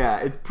yeah,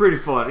 it's pretty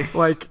funny.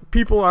 Like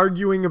people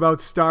arguing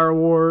about Star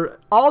Wars,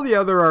 all the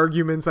other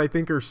arguments I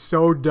think are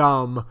so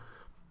dumb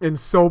and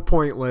so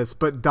pointless,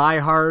 but Die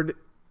Hard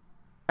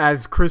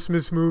as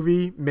Christmas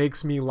movie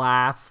makes me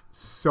laugh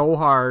so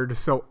hard.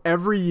 So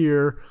every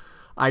year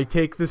I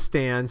take the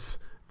stance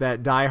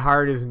that Die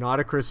Hard is not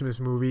a Christmas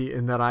movie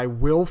and that I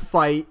will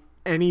fight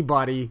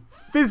anybody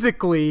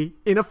physically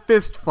in a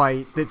fist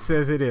fight that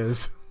says it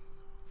is.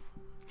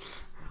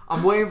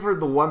 I'm waiting for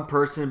the one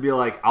person to be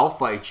like, I'll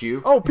fight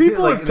you. Oh,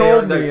 people have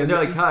told me. And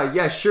they're like, huh,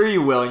 yeah, sure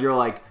you will. And you're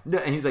like, no.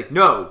 And he's like,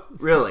 no,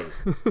 really.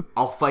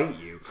 I'll fight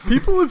you.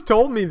 People have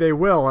told me they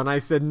will. And I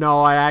said,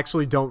 no, I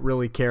actually don't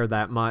really care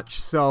that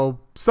much. So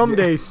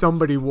someday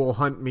somebody will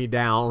hunt me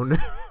down.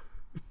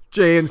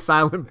 Jay and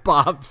Silent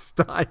Bob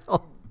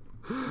style.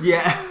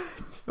 Yeah.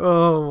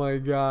 Oh, my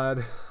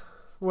God.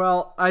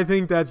 Well, I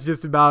think that's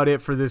just about it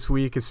for this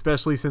week,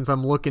 especially since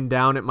I'm looking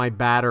down at my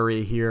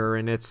battery here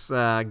and it's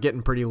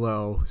getting pretty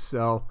low.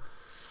 So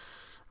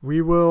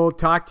we will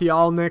talk to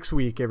y'all next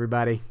week,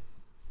 everybody.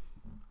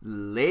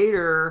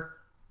 Later.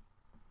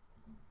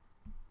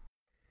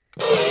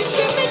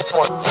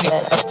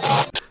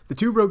 The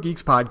Two Broke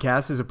Geeks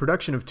podcast is a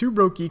production of Two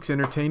Broke Geeks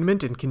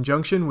Entertainment in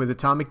conjunction with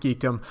Atomic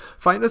Geekdom.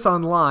 Find us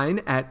online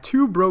at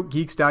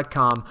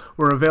twobrokegeeks.com.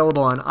 We're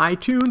available on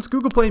iTunes,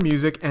 Google Play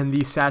Music, and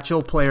the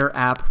Satchel Player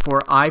app for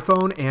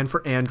iPhone and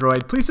for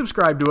Android. Please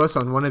subscribe to us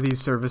on one of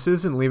these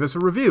services and leave us a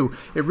review.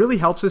 It really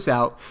helps us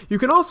out. You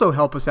can also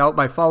help us out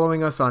by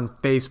following us on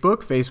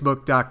Facebook,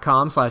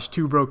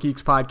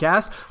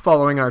 facebook.com/twobrokegeekspodcast,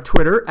 following our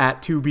Twitter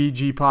at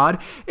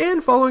 2BGPod,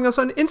 and following us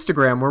on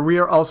Instagram, where we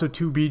are also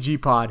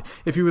 2BGPod.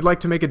 If you would like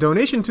to make a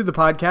donation to the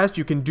podcast,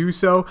 you can do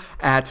so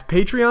at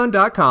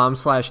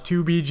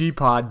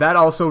patreon.com/2bgpod. That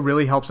also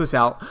really helps us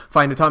out.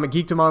 Find Atomic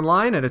Geekdom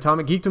online at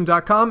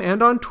atomicgeekdom.com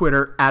and on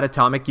Twitter at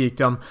Atomic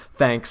Geekdom.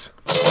 Thanks.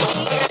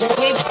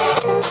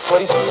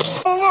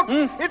 Oh, look,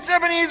 it's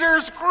Ebenezer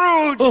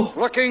Scrooge,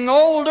 looking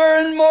older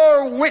and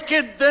more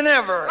wicked than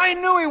ever. I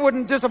knew he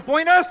wouldn't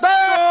disappoint us.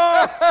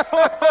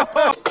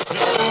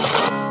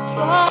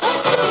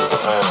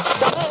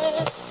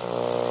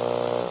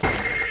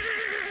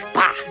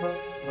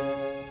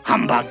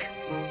 Humbug.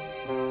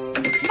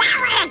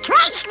 Merry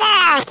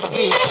Christmas!